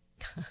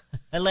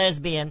 a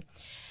lesbian,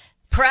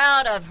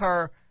 proud of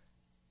her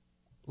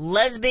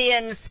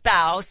lesbian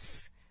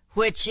spouse,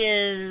 which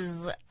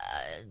is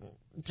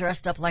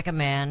dressed up like a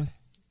man.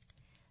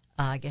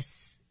 I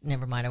guess,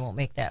 never mind, I won't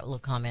make that little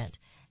comment.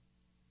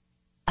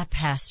 A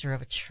pastor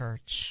of a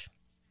church.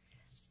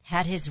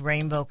 Had his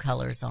rainbow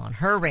colors on,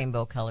 her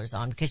rainbow colors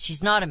on, because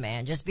she's not a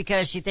man. Just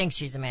because she thinks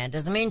she's a man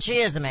doesn't mean she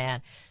is a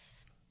man.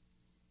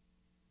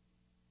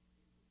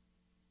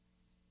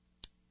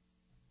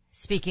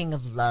 Speaking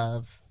of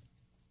love,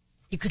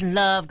 you can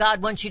love,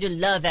 God wants you to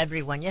love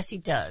everyone. Yes, he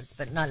does,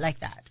 but not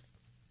like that.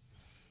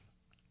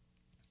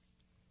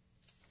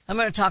 I'm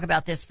going to talk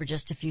about this for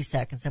just a few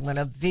seconds. I'm going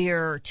to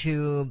veer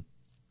to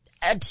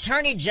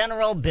Attorney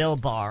General Bill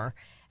Barr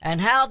and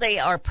how they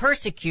are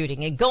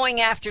persecuting and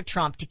going after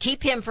Trump to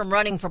keep him from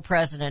running for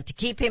president, to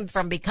keep him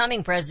from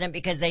becoming president,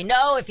 because they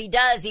know if he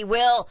does, he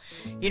will.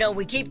 You know,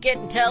 we keep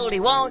getting told he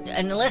won't,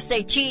 and unless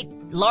they cheat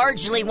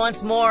largely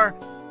once more,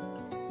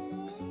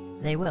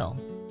 they will.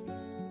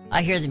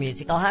 I hear the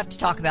music. I'll have to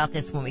talk about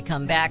this when we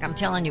come back. I'm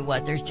telling you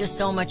what, there's just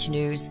so much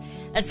news,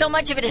 and so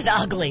much of it is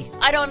ugly.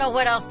 I don't know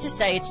what else to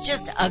say. It's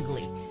just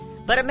ugly.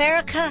 But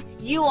America,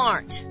 you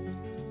aren't.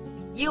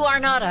 You are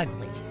not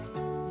ugly.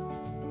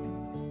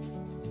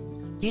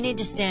 You need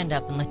to stand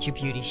up and let your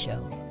beauty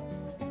show.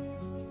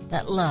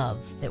 That love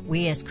that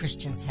we as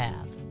Christians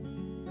have.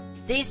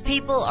 These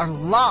people are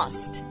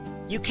lost.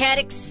 You can't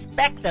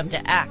expect them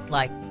to act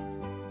like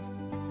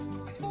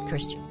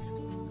Christians.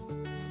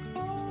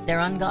 They're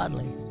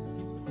ungodly.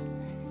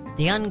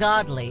 The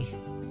ungodly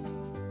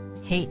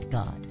hate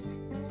God.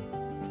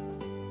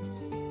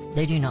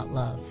 They do not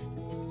love.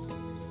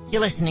 You're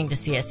listening to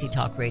CSC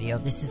Talk Radio.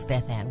 This is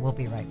Beth Ann. We'll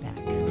be right back.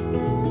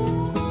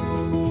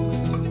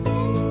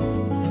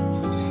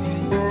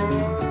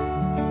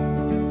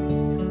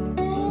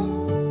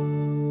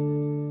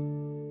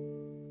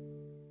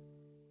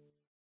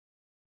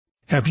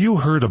 Have you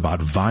heard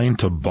about Vine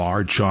to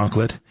Bar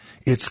chocolate?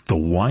 It's the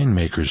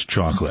winemaker's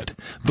chocolate,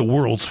 the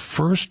world's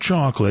first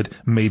chocolate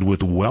made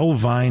with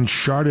well-vined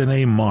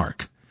Chardonnay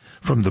marc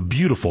from the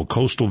beautiful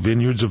coastal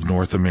vineyards of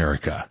North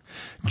America.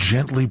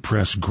 Gently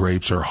pressed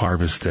grapes are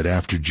harvested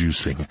after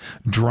juicing,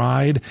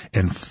 dried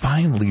and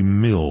finely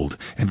milled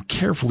and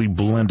carefully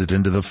blended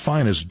into the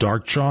finest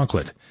dark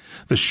chocolate.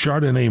 The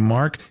Chardonnay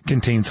marc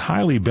contains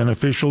highly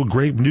beneficial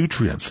grape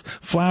nutrients,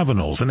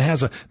 flavanols, and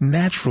has a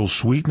natural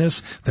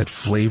sweetness that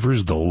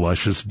flavors the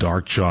luscious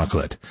dark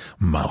chocolate.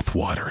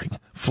 Mouth-watering,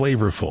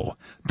 flavorful,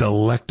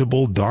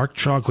 delectable dark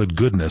chocolate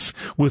goodness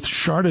with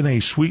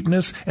Chardonnay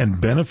sweetness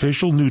and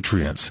beneficial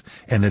nutrients.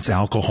 And it's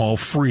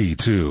alcohol-free,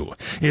 too.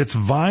 It's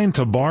Vine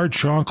to Bar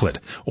chocolate.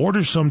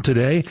 Order some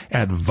today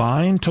at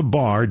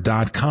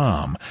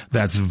vinetobar.com.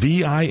 That's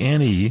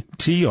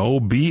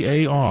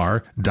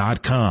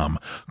VINETOBAR.com.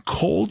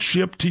 Cold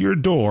shipped to your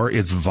door,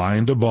 it's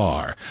Vine to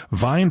Bar.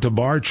 Vine to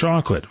Bar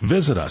chocolate.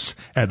 Visit us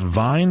at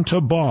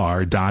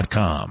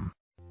vinetobar.com.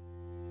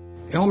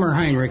 Elmer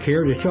Heinrich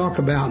here to talk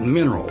about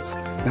minerals.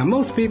 Now,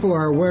 most people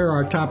are aware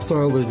our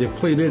topsoil is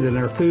depleted and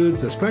our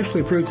foods,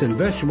 especially fruits and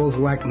vegetables,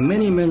 lack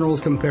many minerals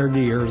compared to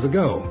years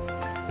ago.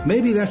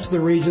 Maybe that's the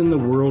reason the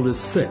world is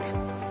sick.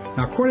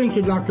 Now, according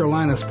to Dr.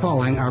 Linus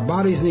Pauling, our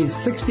bodies need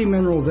 60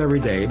 minerals every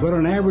day, but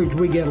on average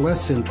we get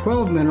less than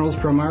 12 minerals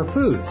from our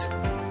foods.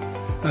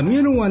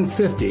 Immuno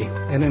 150,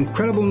 an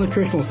incredible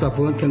nutritional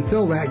supplement, can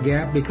fill that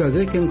gap because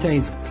it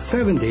contains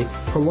 70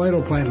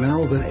 colloidal plant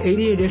minerals and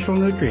 80 additional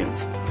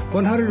nutrients,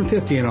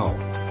 150 in all.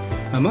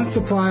 A month's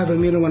supply of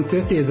Immuno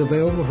 150 is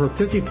available for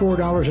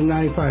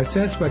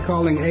 $54.95 by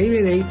calling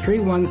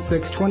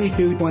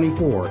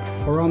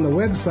 888-316-2224 or on the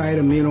website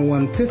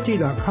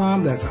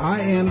immuno150.com. That's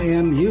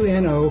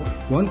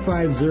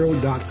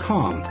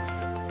IMMUNO150.com.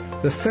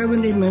 The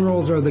 70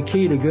 minerals are the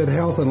key to good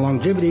health and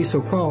longevity, so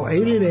call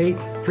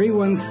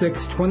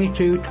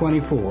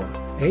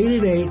 888-316-2224.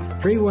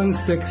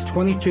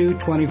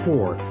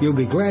 888-316-2224. You'll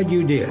be glad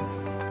you did.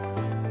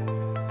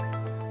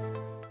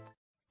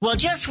 Well,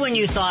 just when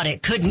you thought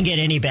it couldn't get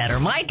any better,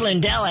 Mike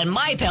Lindell and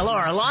MyPillow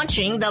are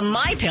launching the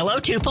MyPillow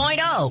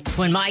 2.0.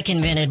 When Mike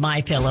invented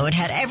MyPillow, it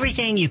had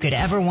everything you could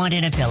ever want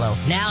in a pillow.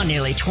 Now,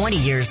 nearly 20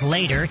 years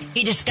later,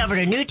 he discovered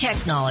a new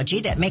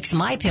technology that makes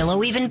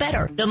MyPillow even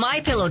better. The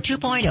MyPillow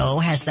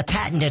 2.0 has the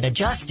patented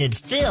adjusted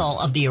fill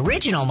of the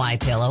original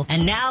MyPillow,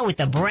 and now with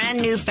the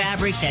brand new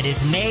fabric that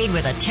is made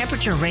with a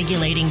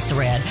temperature-regulating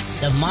thread,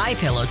 the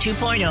MyPillow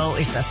 2.0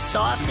 is the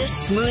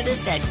softest,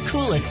 smoothest, and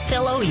coolest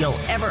pillow you'll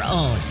ever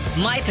own.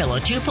 MyPillow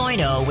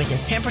 2.0 with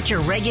its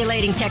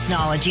temperature-regulating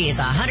technology is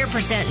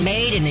 100%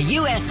 made in the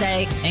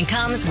USA and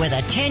comes with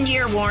a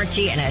 10-year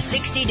warranty and a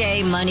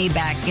 60-day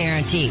money-back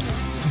guarantee.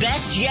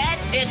 Best yet,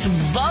 it's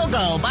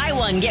BOGO. Buy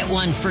one, get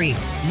one free.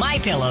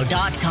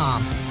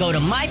 MyPillow.com. Go to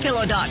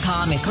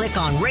MyPillow.com and click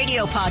on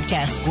Radio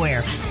Podcast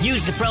Square.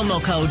 Use the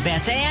promo code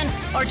Beth Ann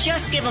or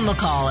just give them a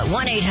call at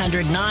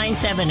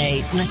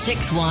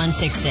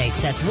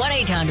 1-800-978-6168. That's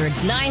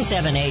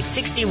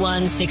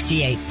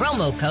 1-800-978-6168.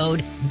 Promo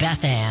code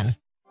Beth Ann.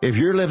 If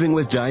you're living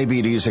with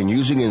diabetes and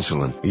using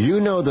insulin,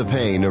 you know the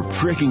pain of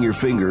pricking your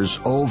fingers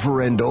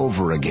over and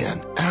over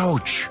again.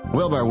 Ouch!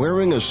 Well, by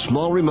wearing a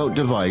small remote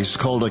device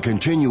called a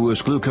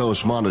continuous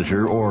glucose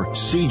monitor, or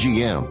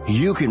CGM,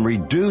 you can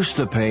reduce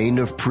the pain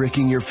of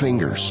pricking your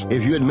fingers.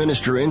 If you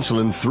administer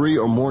insulin 3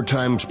 or more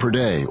times per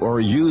day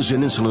or use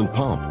an insulin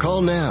pump,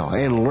 call now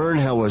and learn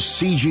how a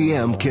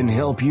CGM can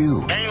help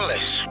you.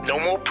 Painless. No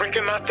more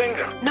pricking my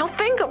finger. No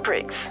finger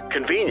pricks.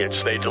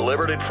 Convenience. They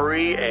delivered it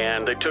free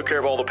and they took care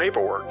of all the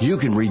paperwork. You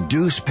can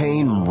reduce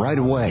pain right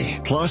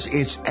away. Plus,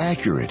 it's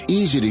accurate,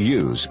 easy to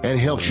use, and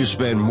helps you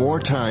spend more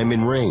time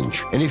in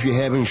range. And if you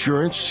have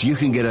insurance, you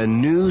can get a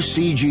new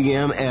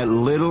CGM at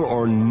little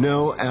or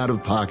no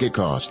out-of-pocket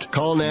cost.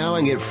 Call now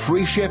and get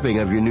free shipping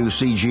of your new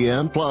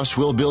CGM. Plus,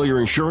 we'll bill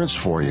your insurance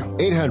for you.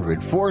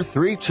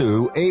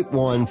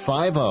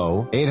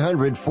 800-432-8150.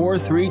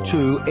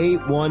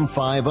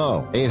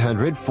 800-432-8150.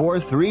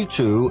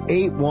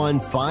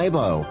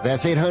 800-432-8150.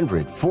 That's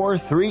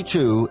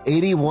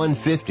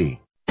 800-432-8150.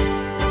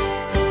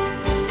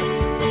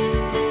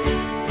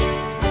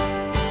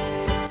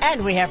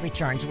 And we have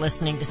returned to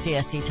listening to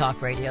CSC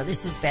Talk Radio.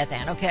 This is Beth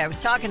Ann. Okay, I was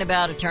talking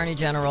about Attorney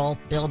General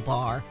Bill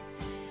Barr,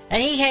 and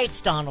he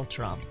hates Donald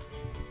Trump.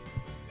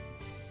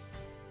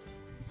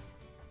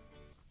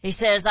 He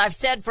says, I've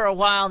said for a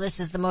while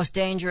this is the most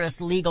dangerous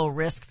legal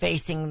risk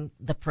facing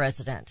the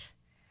president.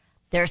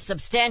 There's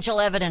substantial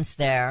evidence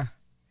there.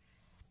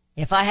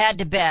 If I had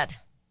to bet,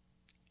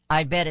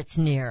 I'd bet it's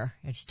near.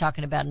 He's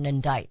talking about an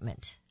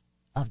indictment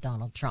of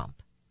Donald Trump.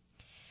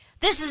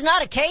 This is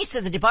not a case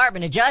of the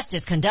Department of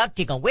Justice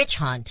conducting a witch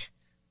hunt.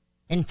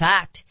 In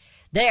fact,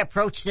 they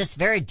approach this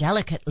very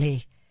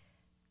delicately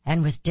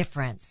and with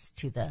deference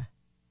to the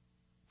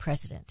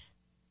president.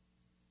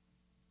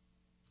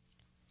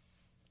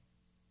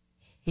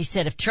 He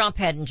said if Trump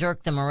hadn't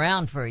jerked them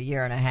around for a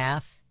year and a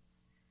half,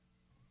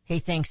 he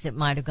thinks it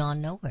might have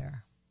gone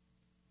nowhere.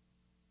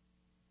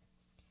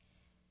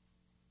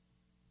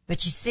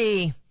 But you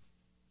see,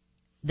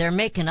 they're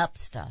making up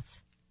stuff.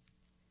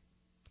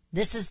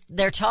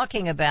 They're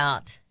talking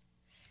about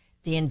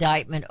the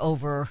indictment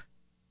over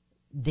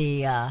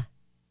the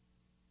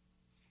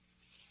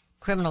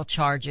criminal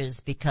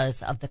charges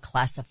because of the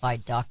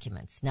classified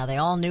documents. Now, they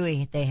all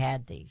knew they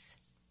had these.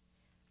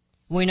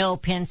 We know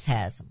Pence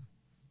has them.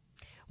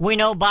 We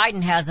know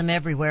Biden has them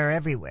everywhere.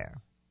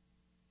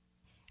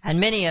 And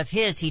many of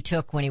his he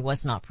took when he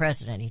was not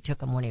president. He took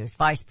them when he was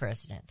vice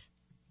president.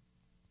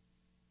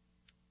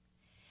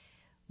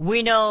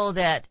 We know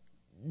that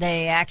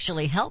they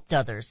actually helped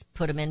others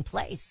put them in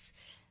place.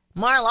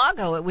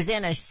 Mar-a-Lago, it was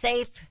in a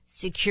safe,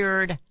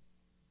 secured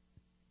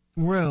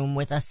room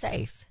with a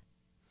safe.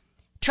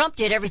 Trump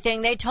did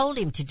everything they told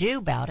him to do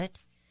about it.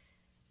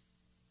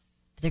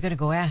 But they're going to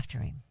go after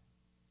him.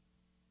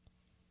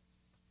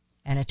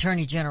 And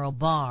Attorney General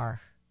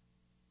Barr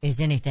is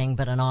anything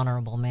but an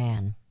honorable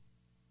man.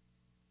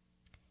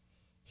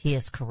 He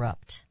is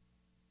corrupt.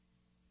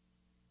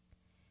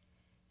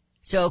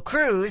 So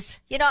Cruz,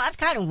 I've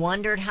kind of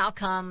wondered how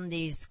come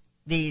these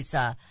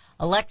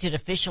elected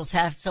officials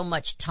have so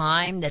much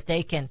time that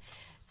they can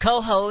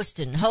co-host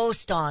and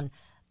host on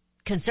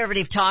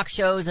conservative talk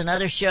shows and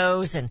other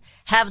shows and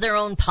have their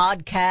own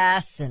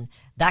podcasts and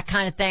that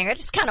kind of thing. I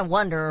just kind of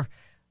wonder,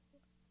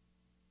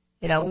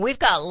 we've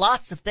got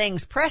lots of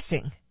things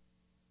pressing,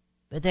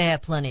 but they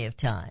have plenty of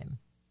time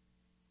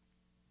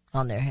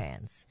on their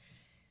hands.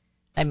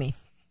 I mean,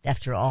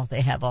 after all,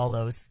 they have all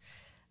those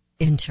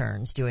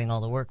interns doing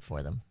all the work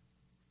for them.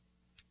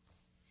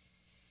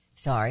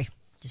 Sorry,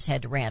 just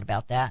had to rant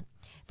about that.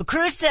 But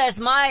Cruz says,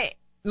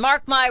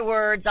 mark my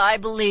words, I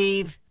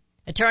believe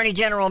Attorney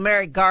General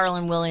Merrick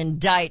Garland will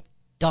indict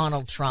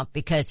Donald Trump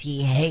because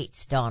he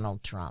hates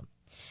Donald Trump.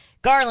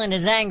 Garland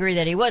is angry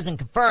that he wasn't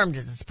confirmed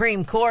as a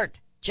Supreme Court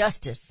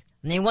justice,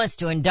 and he wants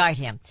to indict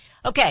him.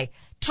 Okay,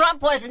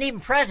 Trump wasn't even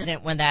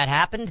president when that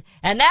happened,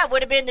 and that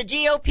would have been the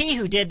GOP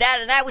who did that,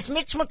 and that was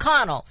Mitch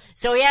McConnell.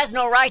 So he has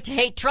no right to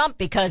hate Trump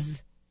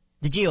because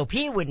the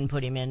GOP wouldn't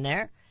put him in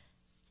there.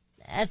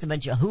 That's a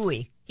bunch of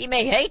hooey. He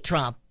may hate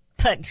Trump,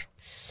 but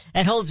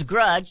and holds a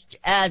grudge,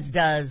 as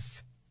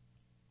does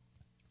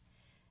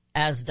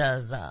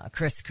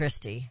Chris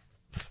Christie.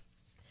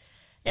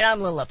 I'm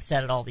a little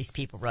upset at all these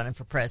people running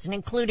for president,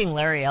 including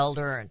Larry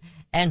Elder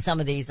and some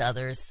of these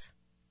others.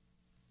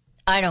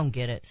 I don't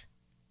get it.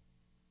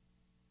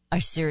 I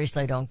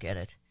seriously don't get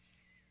it.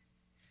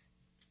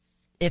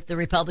 If the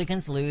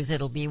Republicans lose,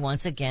 it'll be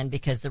once again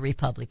because the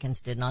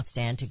Republicans did not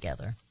stand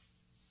together.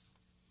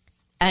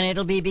 And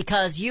it'll be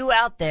because you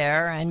out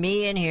there and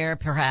me in here,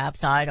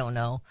 perhaps, I don't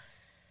know.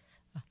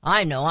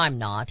 I know I'm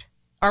not.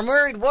 Are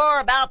worried more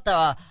about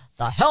the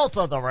health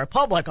of the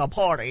Republican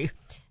Party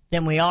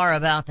than we are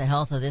about the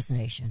health of this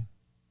nation.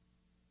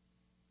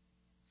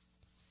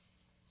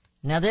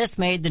 Now, this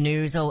made the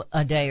news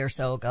a day or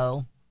so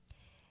ago.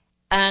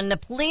 And the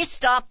police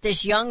stopped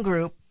this young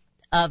group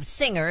of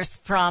singers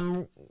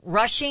from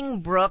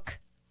Rushing Brook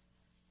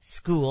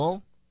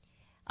School.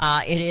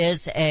 It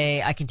is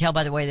I can tell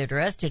by the way they're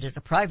dressed, it is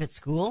a private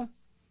school.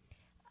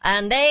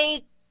 And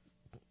they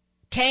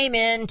came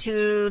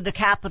into the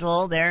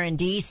Capitol there in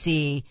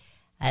D.C.,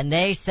 and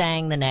they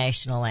sang the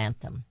national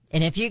anthem.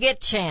 And if you get a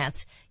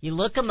chance, you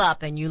look them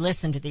up and you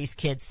listen to these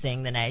kids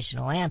sing the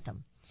national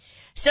anthem.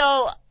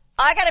 So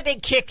I got a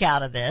big kick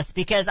out of this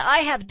because I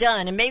have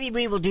done, and maybe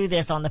we will do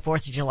this on the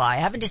 4th of July. I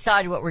haven't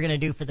decided what we're going to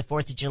do for the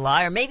 4th of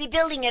July, or maybe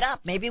building it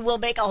up. Maybe we'll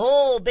make a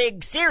whole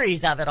big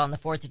series of it on the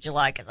 4th of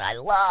July because I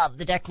love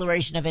the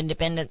Declaration of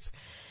Independence.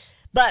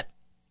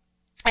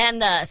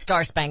 And the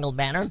Star Spangled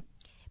Banner.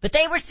 But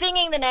they were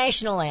singing the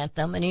national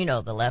anthem, and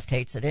the left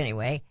hates it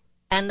anyway.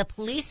 And the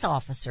police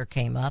officer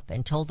came up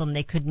and told them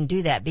they couldn't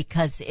do that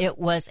because it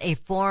was a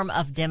form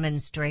of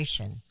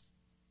demonstration.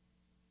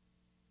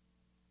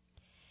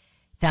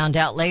 Found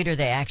out later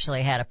they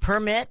actually had a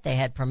permit. They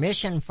had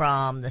permission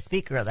from the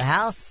Speaker of the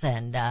House.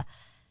 And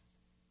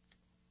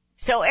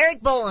so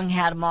Eric Bolling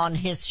had them on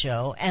his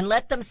show and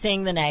let them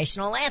sing the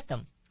national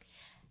anthem.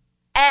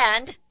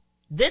 And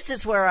this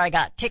is where I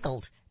got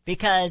tickled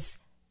because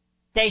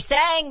they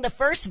sang the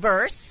first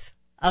verse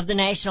of the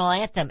national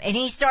anthem and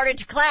he started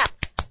to clap.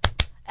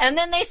 And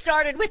then they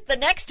started with the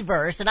next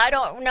verse, and I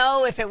don't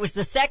know if it was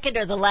the second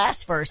or the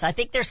last verse. I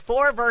think there's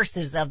 4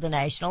 verses of the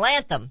national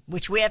anthem,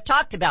 which we have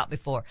talked about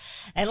before.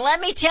 And let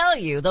me tell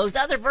you, those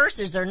other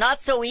verses are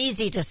not so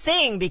easy to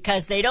sing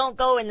because they don't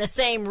go in the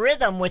same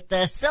rhythm with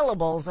the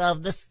syllables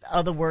of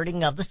the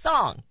wording of the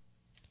song.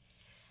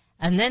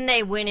 And then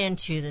they went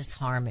into this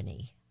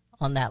harmony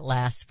on that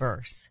last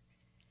verse.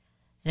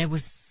 And it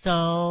was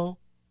so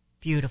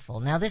beautiful.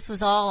 Now, this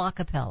was all a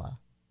cappella.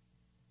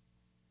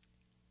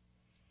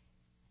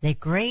 They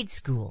grade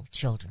school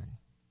children.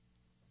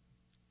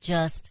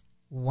 Just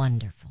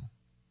wonderful.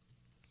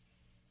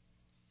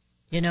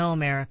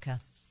 America,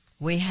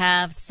 we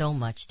have so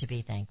much to be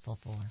thankful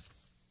for.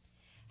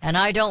 And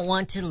I don't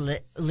want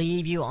to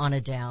leave you on a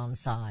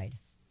downside.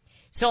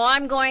 So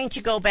I'm going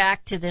to go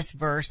back to this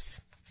verse.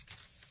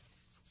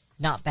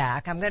 Not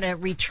back. I'm going to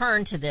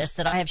return to this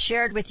that I have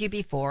shared with you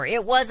before.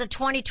 It was a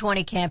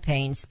 2020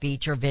 campaign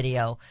speech or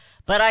video,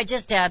 but I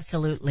just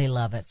absolutely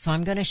love it. So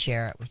I'm going to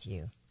share it with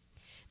you.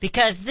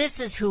 Because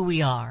this is who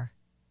we are.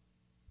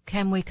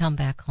 Can we come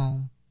back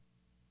home?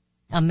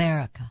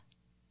 America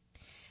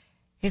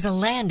is a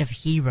land of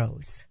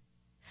heroes.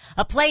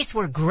 A place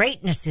where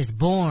greatness is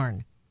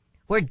born.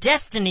 Where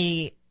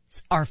destinies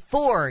are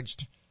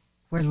forged.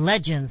 Where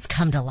legends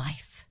come to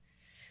life.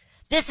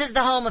 This is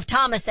the home of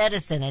Thomas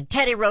Edison and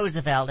Teddy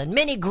Roosevelt and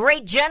many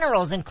great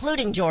generals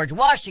including George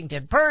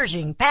Washington,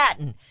 Pershing,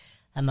 Patton,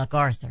 and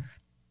MacArthur.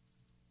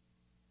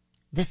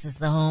 This is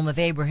the home of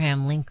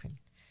Abraham Lincoln,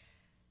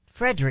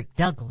 Frederick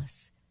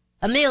Douglass,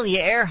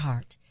 Amelia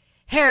Earhart,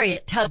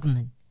 Harriet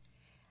Tubman,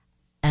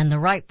 and the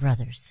Wright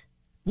brothers,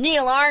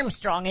 Neil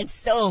Armstrong, and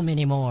so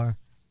many more.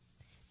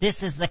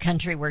 This is the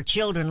country where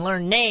children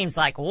learn names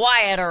like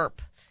Wyatt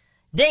Earp,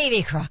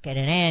 Davy Crockett,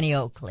 and Annie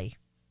Oakley.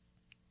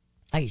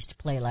 I used to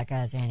play like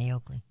I was Annie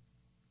Oakley.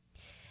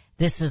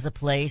 This is a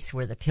place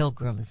where the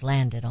Pilgrims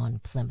landed on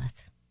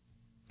Plymouth,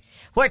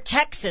 where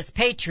Texas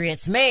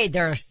patriots made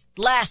their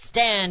last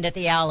stand at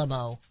the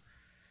Alamo,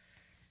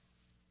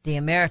 The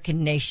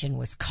American nation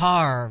was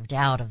carved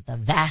out of the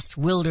vast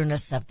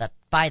wilderness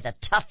by the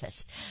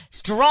toughest,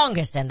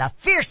 strongest, and the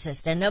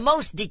fiercest, and the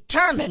most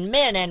determined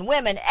men and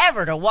women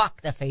ever to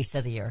walk the face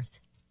of the earth.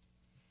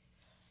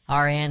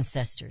 Our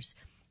ancestors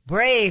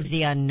braved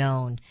the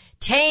unknown,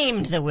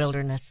 tamed the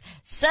wilderness,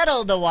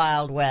 settled the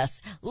Wild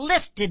West,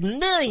 lifted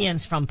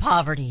millions from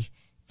poverty,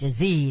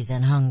 disease,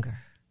 and hunger,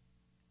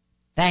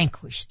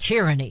 vanquished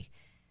tyranny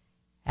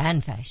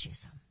and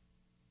fascism,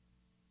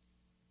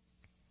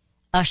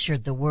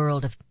 ushered the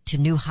world to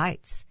new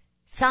heights,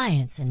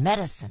 science and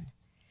medicine,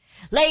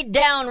 laid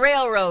down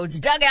railroads,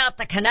 dug out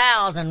the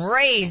canals, and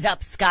raised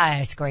up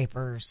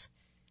skyscrapers.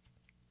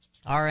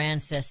 Our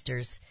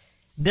ancestors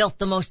built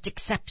the most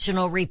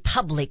exceptional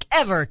republic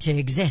ever to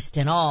exist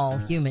in all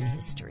human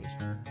history.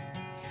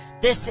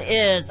 This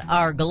is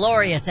our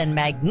glorious and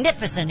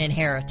magnificent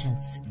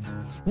inheritance.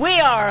 We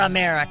are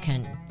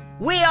American.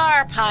 We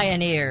are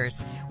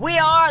pioneers. We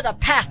are the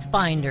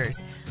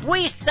pathfinders.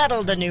 We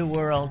settled the new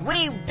world.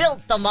 We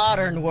built the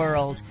modern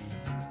world.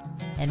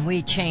 And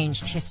we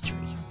changed history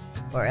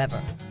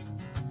forever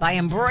by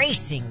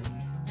embracing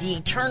the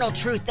eternal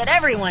truth that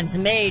everyone's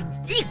made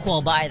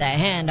equal by the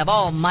hand of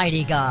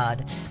Almighty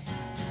God.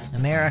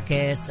 America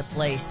is the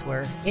place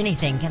where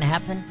anything can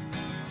happen.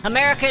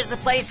 America is the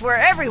place where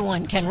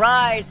everyone can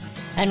rise,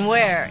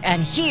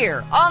 and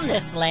here, on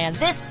this land,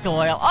 this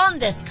soil, on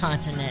this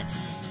continent,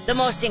 the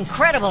most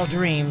incredible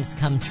dreams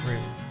come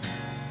true.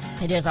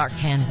 It is our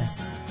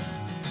canvas.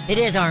 It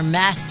is our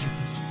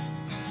masterpiece.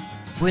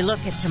 We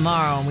look at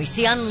tomorrow and we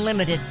see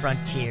unlimited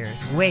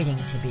frontiers waiting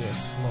to be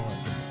explored.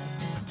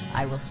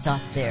 I will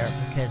stop there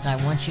because I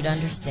want you to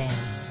understand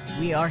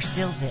we are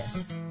still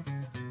this,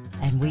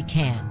 and we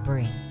can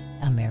bring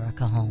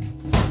America home.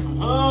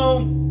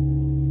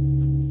 Home!